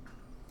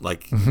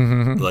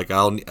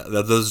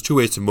 Those are two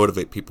ways to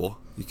motivate people.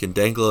 You can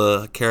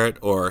dangle a carrot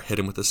or hit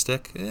him with a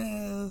stick.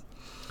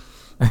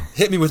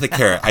 Hit me with a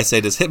carrot. I say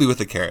just hit me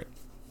with a carrot.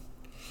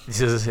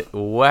 Just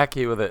whack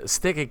you with a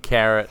stick a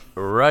carrot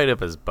right up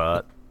his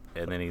butt,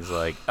 and then he's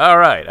like, all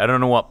right, I don't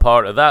know what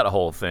part of that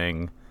whole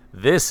thing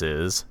this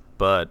is,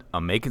 but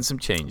I'm making some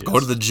changes. Go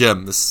to the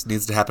gym. This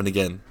needs to happen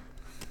again.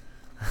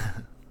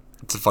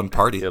 It's a fun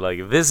party. You're like,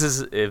 if this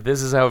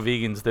is how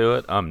vegans do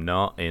it, I'm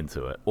not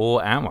into it.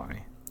 Or am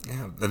I?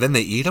 Yeah. And then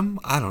they eat them?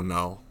 I don't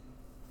know.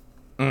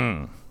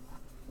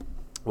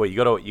 Well, you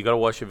gotta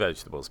wash your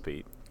vegetables,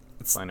 Pete.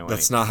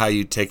 That's not how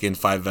you take in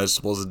 5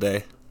 vegetables a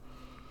day.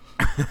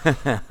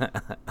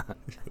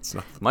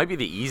 Might be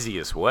the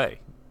easiest way.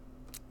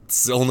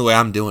 It's the only way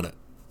I'm doing it.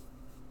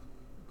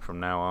 From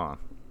now on.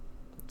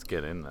 Let's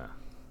get in there.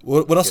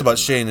 What else about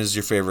Shane is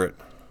your favorite?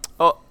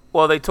 Oh,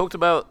 well, they talked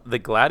about the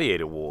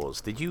Gladiator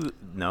Wars. Did you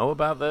know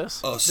about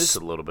this? Oh, this is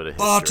a little bit of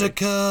history.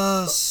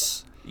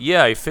 Spartacus!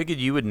 Yeah, I figured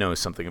you would know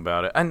something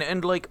about it.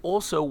 And like,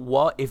 also,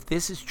 what if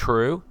this is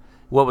true?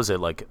 What was it,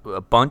 like, a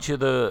bunch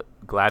of the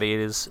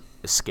gladiators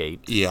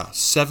escaped? Yeah,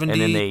 70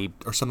 and then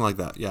or something like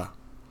that, yeah.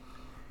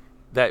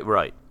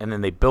 Right. And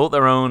then they built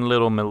their own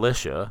little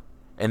militia,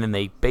 and then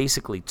they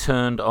basically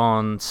turned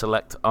on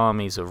select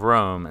armies of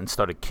Rome and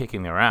started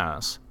kicking their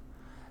ass.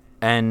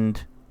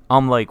 And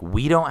I'm like,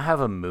 we don't have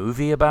a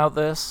movie about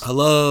this?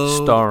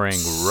 Hello. Starring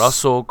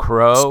Russell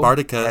Crowe.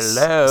 Spartacus.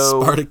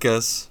 Hello.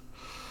 Spartacus.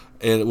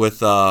 And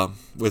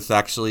with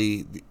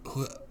actually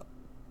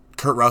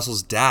Kurt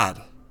Russell's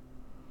dad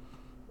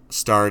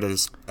starred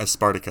as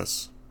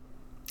Spartacus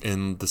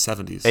in the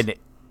 70s.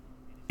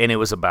 And it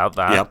was about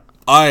that? Yep.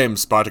 I am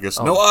Spartacus.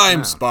 Oh, no, I'm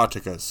wow.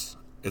 Spartacus.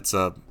 It's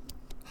an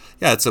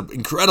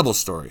incredible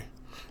story.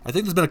 I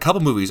think there's been a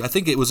couple movies. I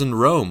think it was in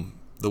Rome,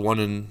 the one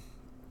in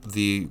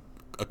the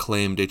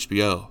acclaimed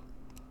HBO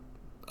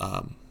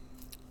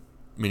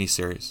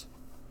miniseries.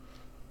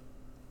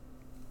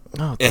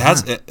 Oh,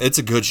 It's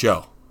a good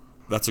show.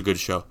 That's a good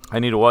show. I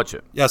need to watch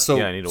it. Yeah,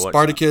 so I need to watch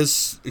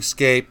Spartacus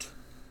escaped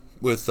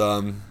with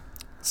some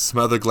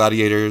other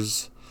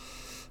gladiators.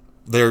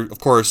 They're, of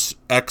course,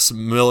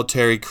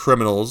 ex-military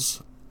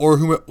criminals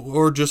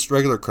or just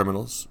regular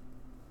criminals,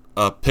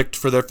 picked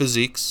for their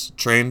physiques,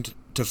 trained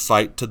to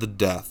fight to the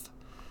death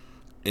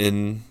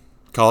in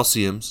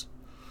coliseums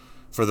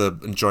for the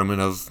enjoyment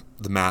of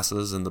the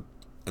masses and the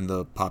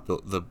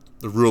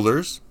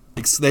rulers.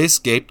 They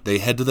escaped. They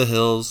head to the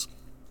hills,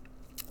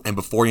 and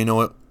before you know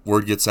it,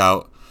 word gets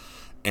out,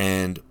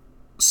 and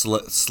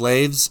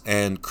slaves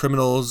and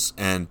criminals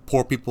and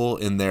poor people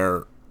in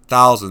their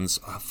thousands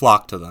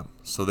flock to them.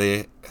 So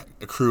they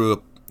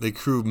accrue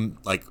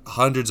like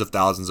hundreds of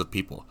thousands of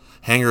people,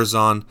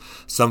 hangers-on,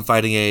 some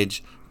fighting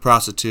age,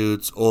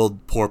 prostitutes,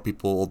 old poor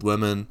people, old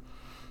women,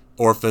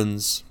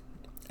 orphans,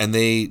 and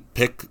they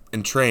pick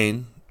and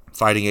train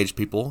fighting age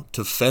people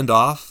to fend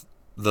off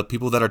the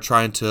people that are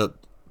trying to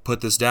put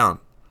this down.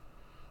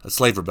 A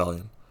slave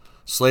rebellion.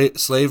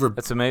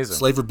 That's amazing.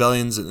 Slave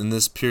rebellions in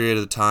this period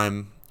of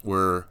time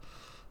were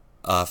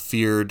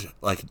feared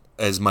like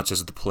as much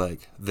as the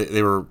plague.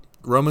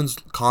 Romans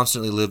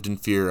constantly lived in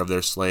fear of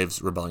their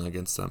slaves rebelling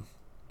against them.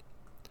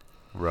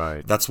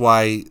 Right. That's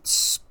why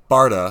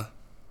Sparta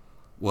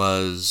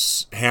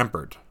was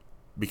hampered,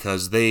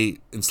 because they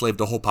enslaved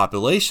the whole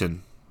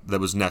population that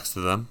was next to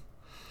them.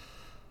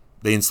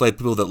 They enslaved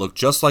people that looked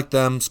just like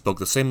them, spoke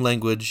the same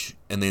language,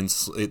 and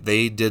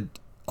they did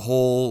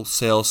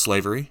wholesale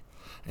slavery,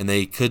 and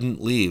they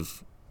couldn't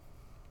leave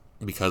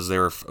because they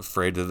were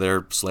afraid that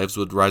their slaves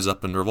would rise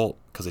up and revolt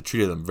because they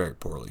treated them very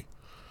poorly.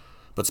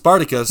 But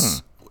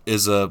Spartacus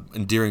is a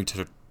endearing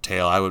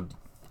tale.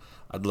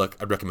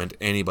 I'd recommend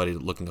anybody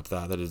looking up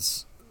that. That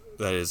is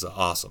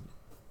awesome.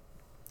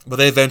 But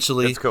they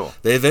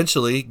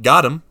eventually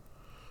got him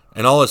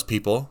and all his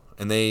people,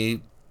 and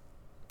they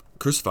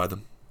crucified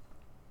them.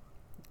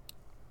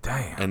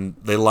 Damn. And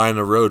they line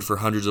a road for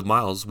hundreds of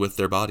miles with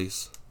their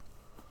bodies.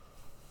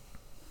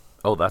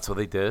 Oh, that's what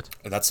they did?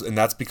 And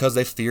that's because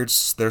they feared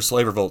their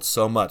slave revolt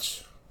so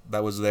much.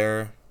 That was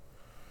their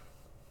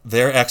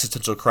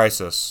existential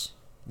crisis,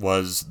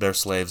 was their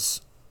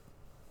slaves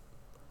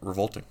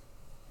revolting.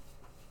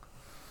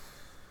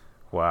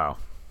 Wow.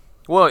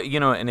 Well,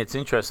 and it's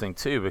interesting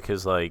too,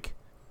 because like,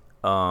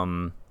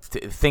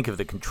 think of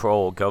the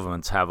control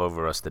governments have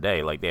over us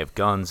today. Like, they have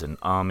guns and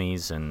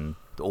armies and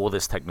all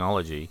this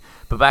technology.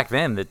 But back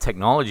then, the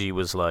technology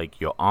was like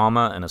your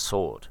armor and a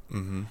sword.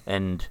 Mm-hmm.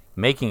 And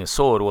making a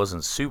sword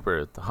wasn't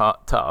super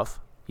tough,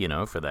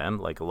 for them.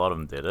 Like, a lot of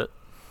them did it.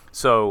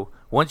 So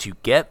once you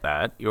get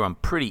that, you're on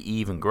pretty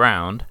even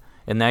ground,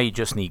 and now you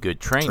just need good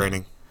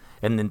training.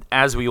 And then,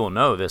 as we all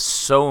know, there's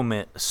so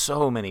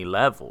many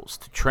levels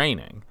to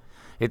training.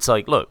 It's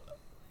like, look,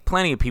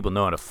 plenty of people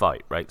know how to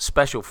fight, right?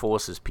 Special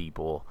forces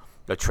people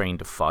are trained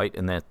to fight,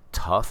 and they're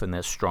tough, and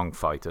they're strong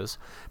fighters.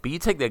 But you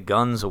take their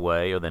guns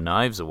away or their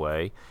knives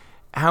away,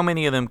 how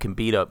many of them can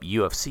beat up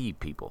UFC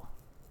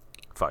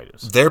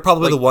fighters? They're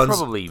probably the ones.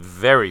 Probably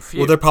very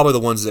few. Well, they're probably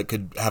the ones that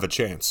could have a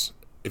chance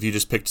if you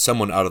just picked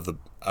someone out of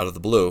the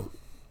blue.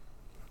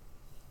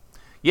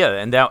 Yeah,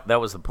 and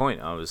that was the point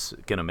I was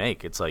gonna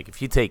make. It's like,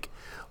 if you take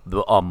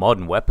our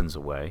modern weapons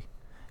away,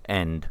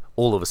 and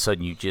all of a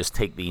sudden you just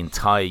take the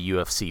entire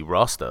UFC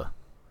roster,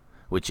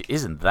 which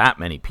isn't that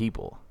many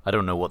people. I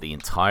don't know what the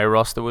entire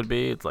roster would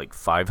be. It's like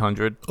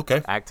 500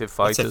 active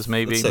fighters,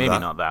 maybe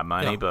not that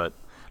many, but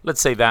let's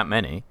say that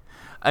many.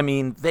 I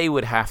mean, they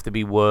would have to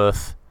be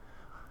worth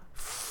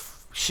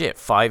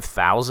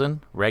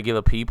 5,000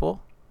 regular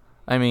people.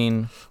 I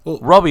mean,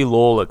 Robbie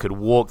Lawler could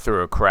walk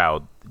through a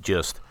crowd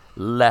just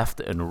left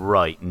and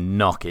right,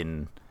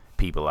 knocking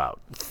people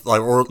out.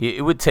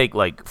 It would take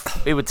like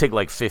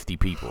 50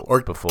 people.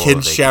 Or before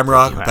Ken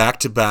Shamrock back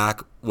to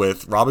back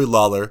with Robbie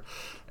Lawler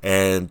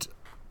and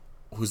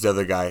who's the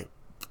other guy?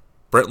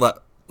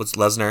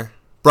 Lesnar?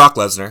 Brock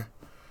Lesnar.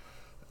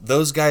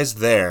 Those guys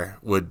there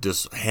would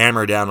just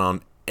hammer down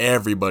on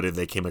everybody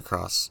they came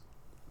across.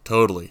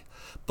 Totally.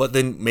 But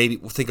then maybe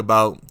think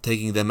about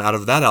taking them out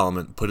of that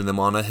element, putting them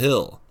on a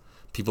hill.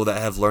 People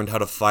that have learned how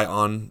to fight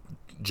on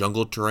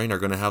jungle terrain are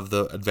going to have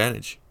the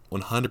advantage,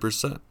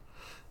 100%.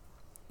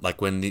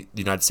 Like when the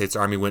United States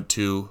Army went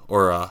to,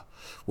 or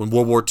when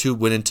World War II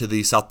went into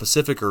the South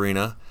Pacific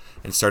arena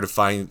and started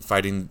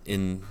fighting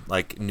in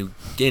like New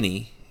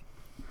Guinea.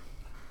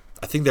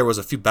 I think there was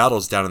a few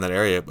battles down in that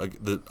area,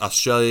 like the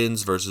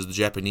Australians versus the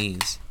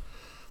Japanese,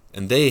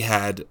 and they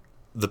had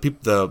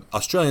the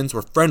Australians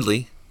were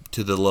friendly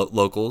to the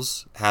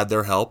locals, had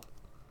their help,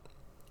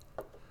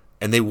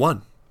 and they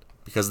won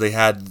because they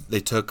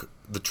took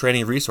the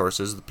training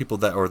resources. The people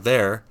that were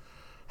there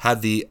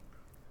had the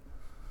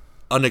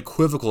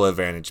unequivocal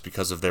advantage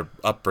because of their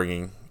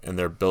upbringing and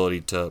their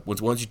ability to.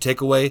 Once you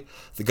take away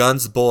the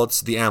guns, the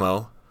bullets, the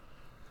ammo,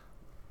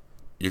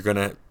 you're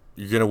gonna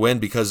win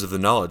because of the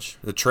knowledge,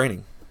 the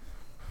training.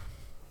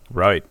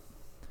 Right.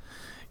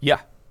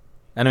 Yeah.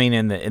 And I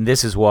mean, and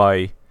this is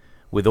why,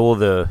 with all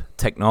the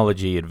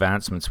technology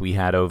advancements we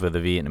had over the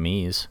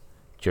Vietnamese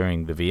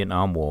during the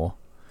Vietnam War,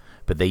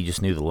 but they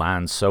just knew the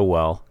land so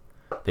well,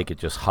 they could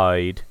just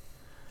hide,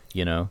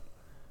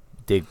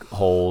 dig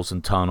holes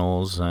and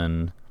tunnels,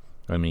 and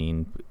I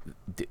mean,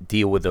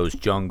 deal with those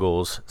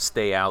jungles,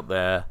 stay out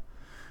there,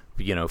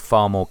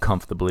 far more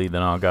comfortably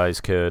than our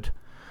guys could.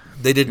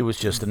 They did. It was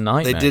just a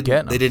nightmare.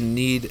 They didn't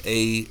need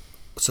a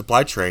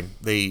supply train.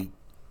 They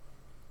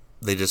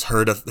just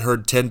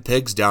herd 10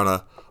 pigs down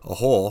a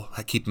hole,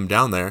 keep them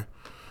down there,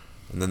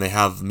 and then they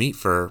have meat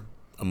for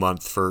a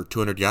month for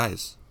 200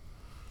 guys.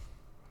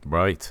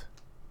 Right.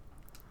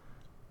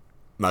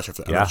 I'm not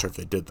sure if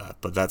they did that,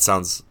 but that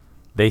sounds.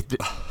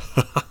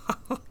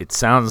 It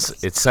sounds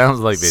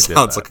like they did.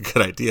 Sounds like a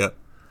good idea.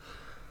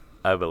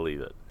 I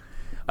believe it.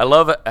 I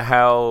love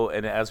how,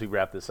 and as we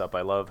wrap this up,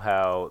 I love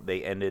how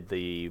they ended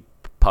the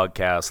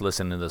podcast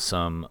listening to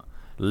some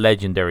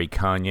legendary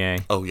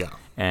Kanye. Oh yeah.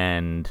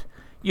 And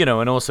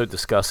and also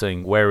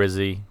discussing where is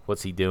he,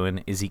 what's he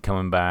doing, is he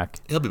coming back?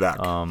 He'll be back.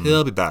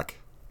 He'll be back.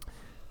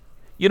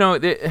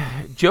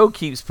 Joe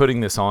keeps putting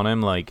this on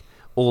him like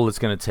all it's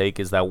going to take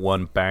is that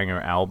one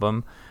banger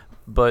album.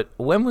 But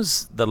when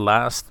was the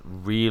last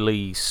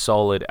really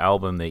solid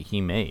album that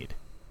he made?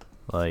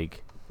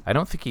 Like, I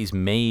don't think he's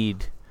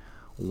made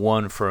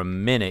one for a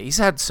minute. He's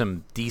had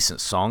some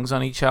decent songs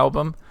on each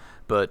album,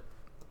 but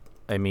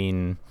I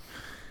mean,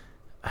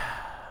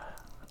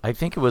 I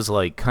think it was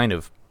like kind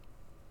of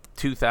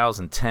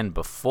 2010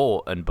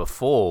 before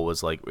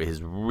was like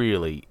his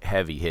really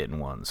heavy hitting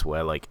ones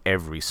where like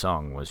every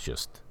song was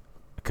just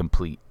a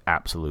complete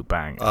absolute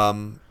banger.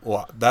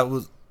 Well, that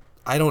was,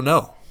 I don't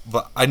know,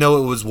 but I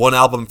know it was one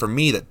album for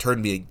me that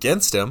turned me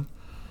against him.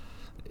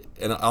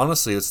 And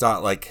honestly, it's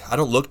not like I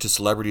don't look to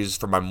celebrities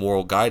for my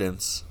moral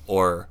guidance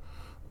or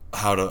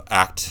how to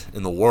act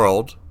in the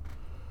world.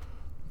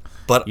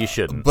 But you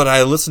shouldn't. But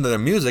I listen to their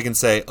music and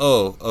say,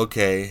 "Oh,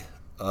 okay,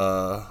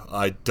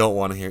 I don't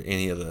want to hear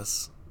any of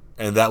this."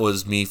 And that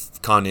was me,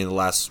 Kanye, in the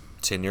last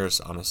 10 years,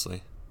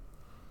 honestly.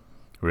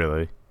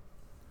 Really?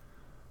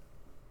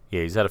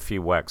 Yeah, he's had a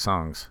few whack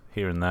songs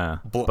here and there.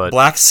 But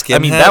Black Skinhead? I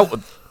mean, that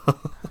would...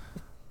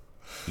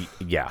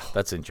 Yeah,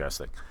 that's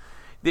interesting.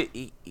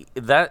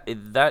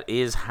 That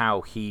is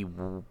how he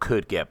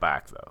could get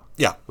back, though.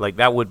 Yeah. Like,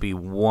 that would be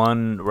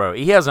one road.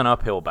 He has an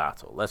uphill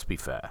battle, let's be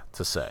fair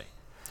to say.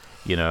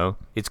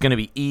 It's going to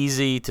be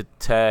easy to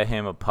tear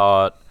him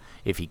apart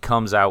if he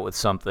comes out with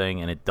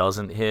something and it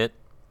doesn't hit.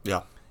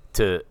 Yeah.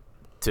 To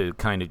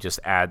kind of just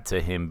add to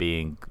him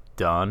being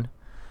done.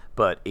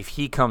 But if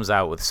he comes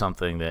out with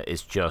something that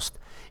is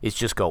it's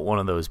just got one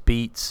of those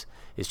beats,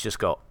 it's just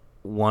got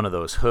one of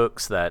those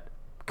hooks that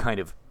kind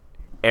of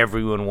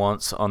everyone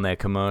wants on their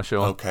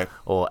commercial, okay,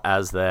 or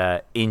as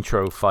their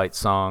intro fight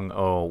song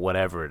or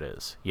whatever it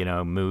is,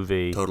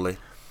 movie. Totally.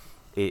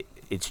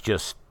 It's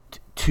just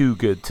too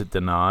good to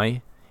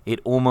deny. It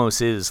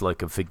almost is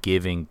like a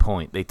forgiving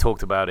point. They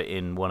talked about it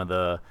in one of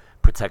the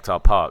Protect Our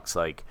Parks,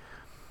 like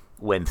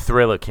when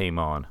Thriller came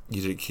on,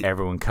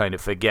 everyone kind of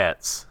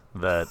forgets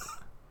that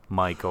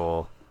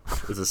Michael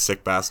is a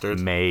sick bastard.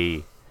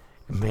 May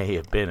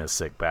have been a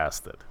sick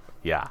bastard.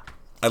 Yeah.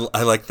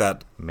 I like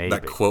that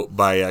quote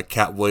by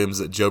Cat Williams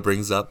that Joe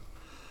brings up.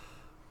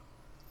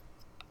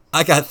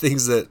 I got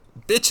things that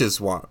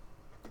bitches want.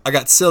 I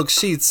got silk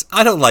sheets.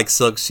 I don't like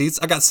silk sheets.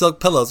 I got silk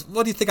pillows.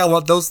 What do you think I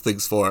want those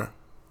things for?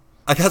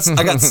 I got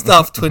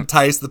stuff to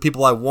entice the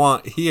people I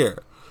want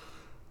here.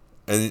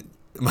 And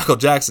Michael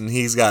Jackson,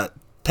 he's got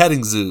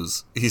petting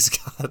zoos. He's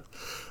got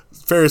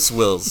Ferris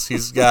wheels.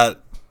 He's got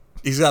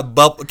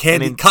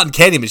cotton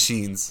candy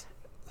machines.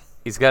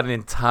 He's got an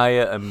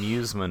entire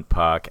amusement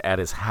park at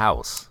his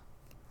house.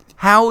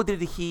 How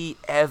did he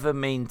ever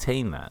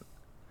maintain that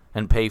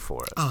and pay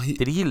for it?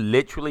 Did he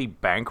literally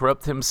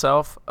bankrupt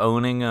himself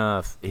owning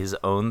his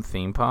own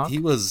theme park?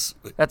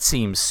 That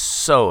seems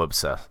so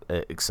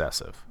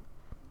excessive.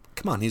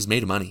 Come on, he's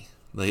made money.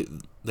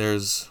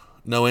 There's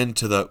no end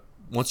to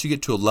once you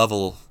get to a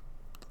level,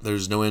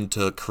 there's no end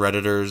to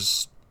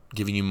creditors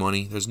giving you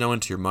money. There's no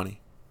end to your money.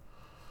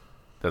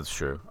 That's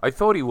true. I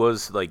thought he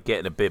was like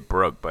getting a bit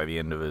broke by the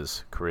end of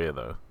his career,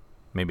 though.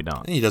 Maybe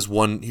not. He does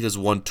one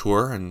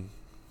tour, and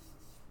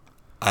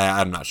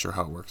I'm not sure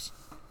how it works.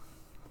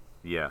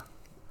 Yeah.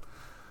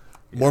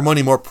 More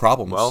money, more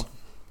problems. Well,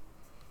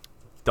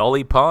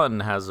 Dolly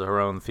Parton has her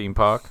own theme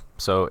park,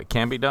 so it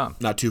can be done.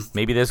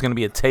 Maybe there's going to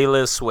be a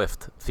Taylor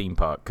Swift theme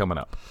park coming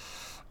up.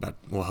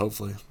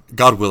 Hopefully,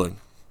 God willing.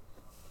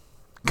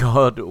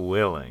 God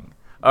willing.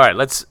 All right,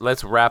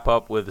 let's wrap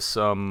up with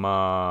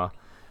some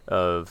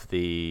of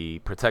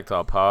the Protect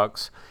Our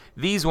Parks.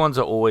 These ones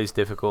are always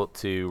difficult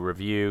to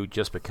review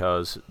just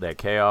because they're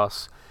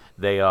chaos.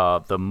 They are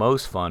the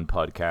most fun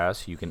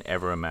podcast you can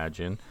ever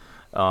imagine.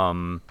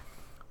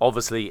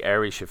 Obviously,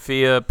 Ari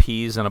Shafir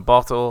pees in a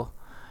bottle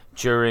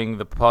during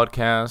the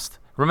podcast.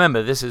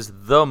 Remember, this is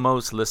the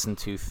most listened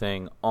to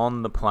thing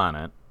on the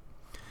planet,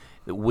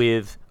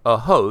 with a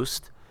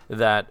host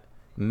that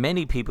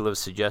many people have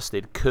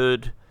suggested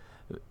could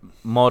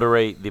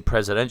moderate the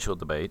presidential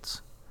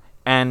debates,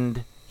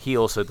 and he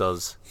also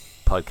does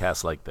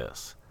podcasts like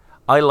this.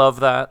 I love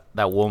that.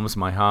 That warms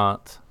my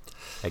heart.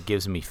 That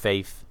gives me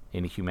faith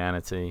in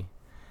humanity.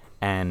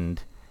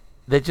 And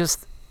they're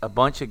just a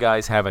bunch of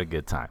guys having a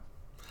good time.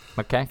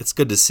 Okay? It's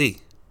good to see.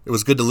 It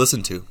was good to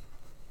listen to.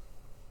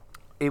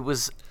 It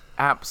was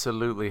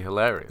absolutely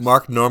hilarious.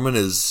 Mark Norman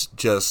is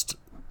just...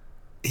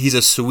 He's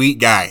a sweet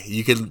guy.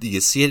 You can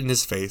see it in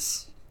his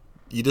face.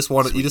 You just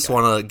want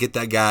to get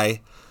that guy,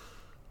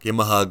 give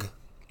him a hug,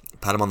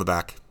 pat him on the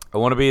back. I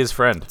want to be his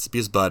friend. Let's be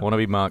his bud. I want to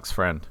be Mark's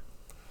friend.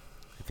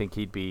 I think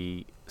he'd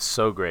be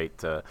so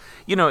great. And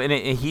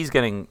he's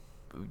getting,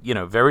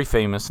 very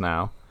famous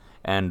now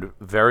and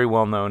very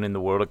well known in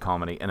the world of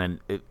comedy and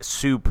a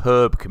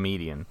superb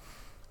comedian.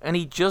 And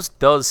he just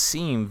does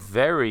seem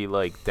very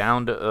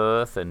down to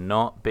earth and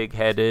not big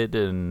headed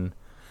and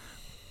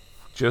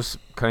just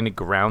kind of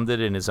grounded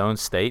in his own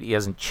state. He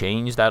hasn't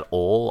changed at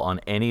all on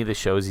any of the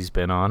shows he's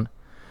been on.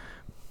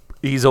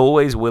 He's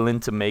always willing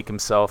to make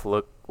himself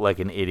look like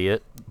an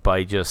idiot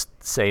by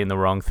just saying the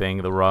wrong thing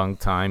at the wrong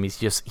time.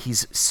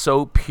 He's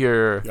so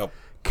pure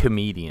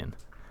comedian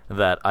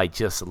that I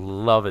just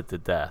love it to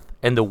death.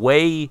 And the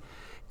way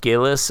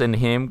Gillis and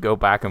him go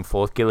back and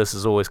forth, Gillis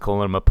is always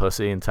calling him a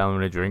pussy and telling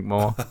him to drink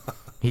more.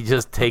 He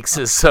just takes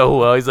it so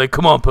well. He's like,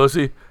 come on,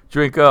 pussy,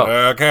 drink up.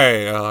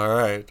 Okay, all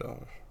right.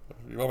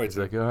 You want me to? He's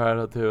like, all right,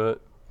 I'll do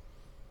it.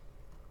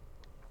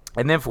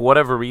 And then for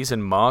whatever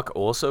reason, Mark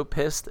also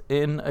pissed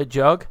in a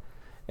jug.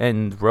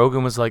 And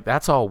Rogan was like,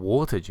 that's our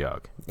water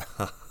jug.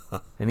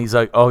 And he's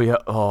like, oh, yeah,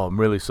 I'm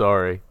really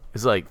sorry.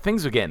 It's like,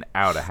 things are getting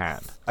out of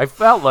hand. I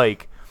felt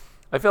like,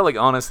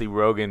 honestly,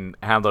 Rogan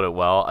handled it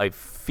well. I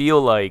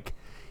feel like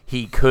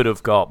he could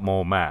have got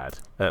more mad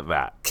at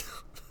that.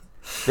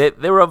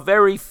 There are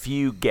very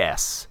few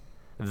guests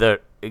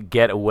that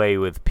get away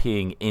with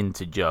peeing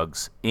into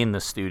jugs in the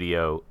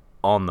studio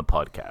on the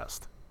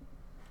podcast.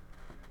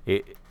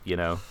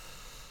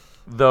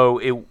 Though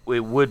it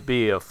would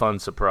be a fun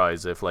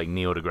surprise if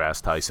Neil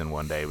deGrasse Tyson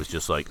one day was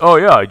just like, oh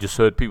yeah, I just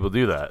heard people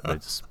do that. They're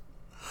just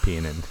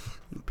peeing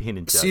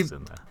in jugs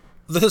in there.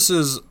 This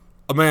is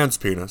a man's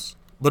penis,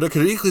 but it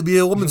could equally be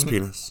a woman's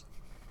penis.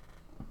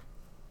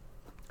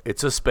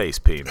 It's a space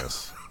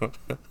penis.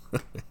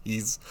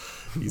 He's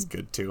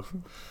good too.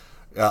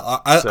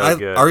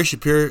 Ari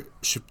Shafir.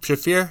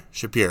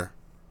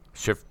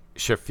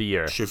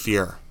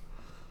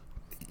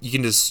 You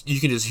can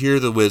just hear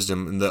the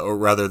wisdom and the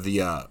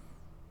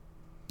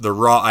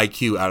raw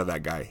IQ out of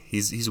that guy.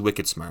 He's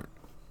wicked smart.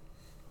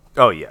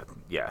 Oh yeah.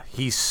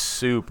 He's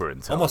super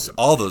intelligent. Almost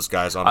all those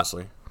guys,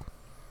 honestly.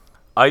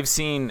 I've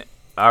seen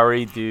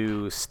Ari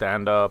do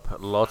stand up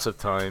lots of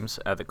times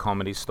at the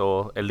Comedy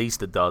Store, at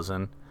least a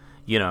dozen.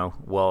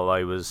 While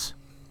I was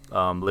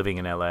living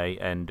in LA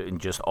and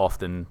just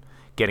often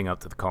getting up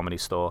to the Comedy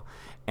Store,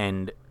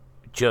 and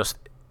just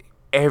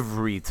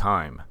every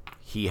time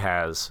he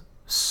has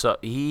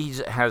such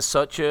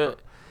a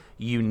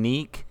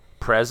unique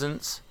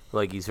presence.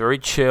 He's very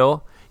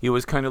chill. He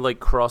always kind of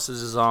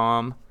crosses his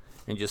arm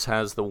and just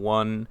has the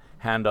one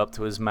hand up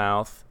to his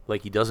mouth.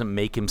 He doesn't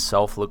make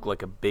himself look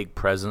like a big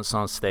presence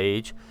on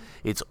stage.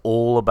 It's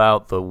all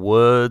about the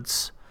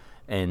words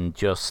and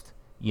just,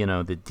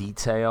 the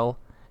detail.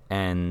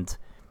 And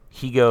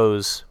he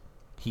goes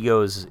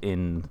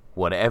in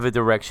whatever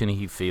direction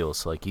he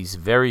feels. He's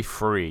very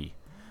free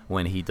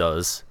when he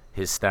does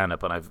his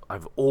stand-up, and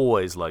I've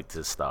always liked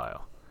his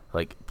style.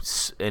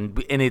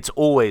 And it's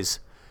always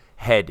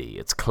heady.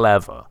 It's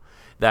clever.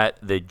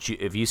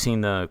 Have you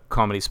seen the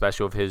comedy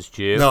special of his,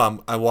 Jew?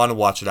 No, I want to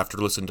watch it after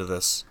listening to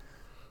this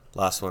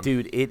last one.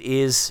 Dude, it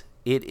is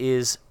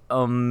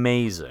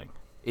amazing.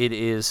 It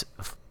is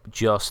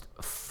just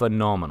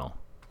phenomenal.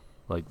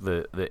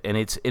 And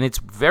it's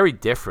very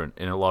different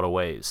in a lot of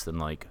ways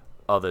than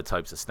other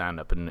types of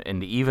stand-up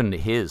and even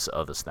his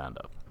other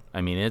stand-up.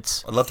 I mean,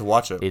 I'd love to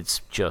watch it. It's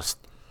just,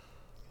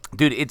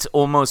 dude, it's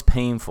almost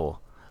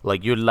painful.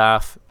 You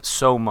laugh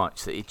so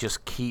much that it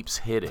just keeps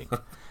hitting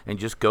and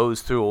just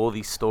goes through all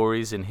these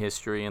stories in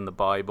history and the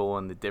Bible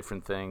and the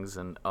different things,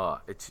 and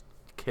it's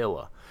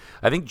killer.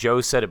 I think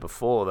Joe said it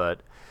before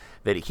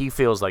that he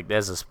feels like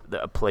there's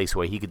a place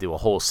where he could do a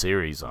whole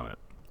series on it.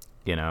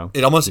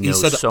 It almost he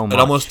said so much. It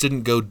almost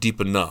didn't go deep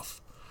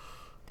enough.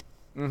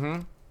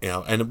 Mm-hmm.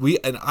 You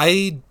and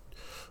I,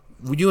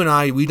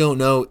 we don't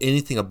know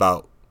anything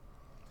about.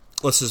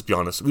 Let's just be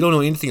honest. We don't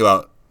know anything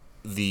about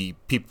the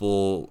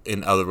people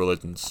in other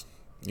religions.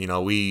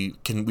 We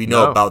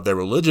know about their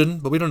religion,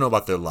 but we don't know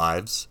about their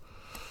lives.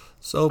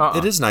 So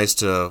it is nice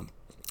to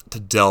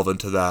delve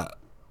into that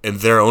and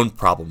their own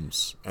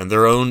problems and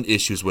their own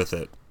issues with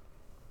it.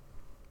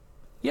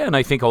 Yeah, and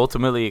I think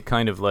ultimately it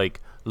kind of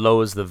like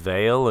lowers the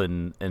veil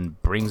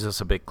and brings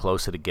us a bit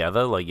closer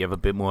together. Like you have a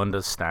bit more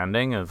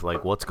understanding of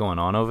like what's going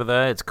on over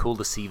there. It's cool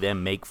to see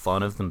them make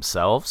fun of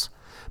themselves,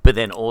 but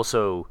then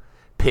also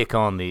pick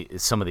on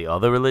some of the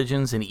other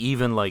religions and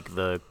even like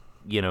the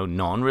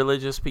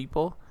non-religious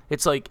people.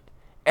 It's like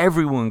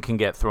everyone can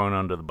get thrown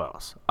under the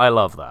bus. I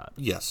love that.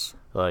 Yes.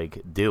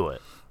 Like do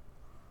it.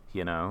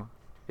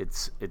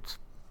 It's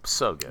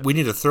so good. We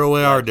need to throw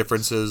away our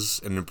differences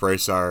and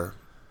embrace our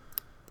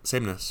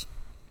sameness.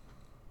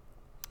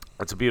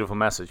 That's a beautiful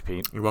message,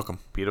 Pete. You're welcome.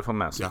 Beautiful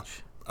message. Yeah.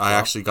 I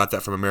actually got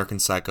that from American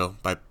Psycho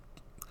by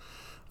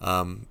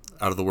out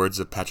of the words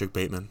of Patrick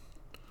Bateman.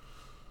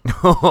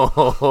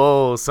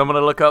 Oh, someone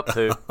to look up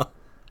to.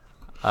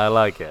 I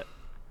like it.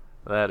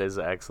 That is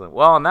excellent.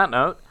 Well, on that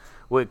note,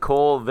 we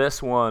call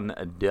this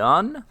one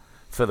done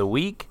for the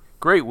week.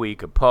 Great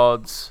week of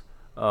pods.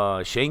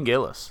 Shane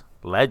Gillis,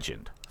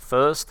 legend.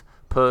 First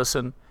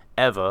person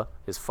ever,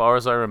 as far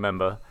as I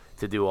remember,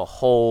 to do a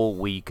whole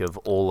week of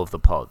all of the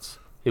pods.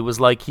 It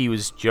was like he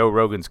was Joe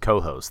Rogan's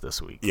co-host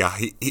this week. Yeah,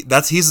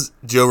 he's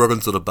Joe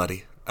Rogan's little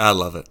buddy. I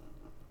love it.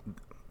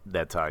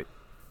 That tight.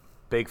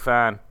 Big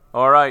fan.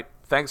 All right.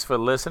 Thanks for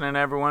listening,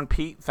 everyone.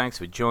 Pete, thanks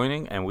for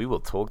joining, and we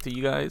will talk to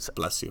you guys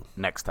Bless you.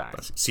 next time.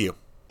 Bless you. See you.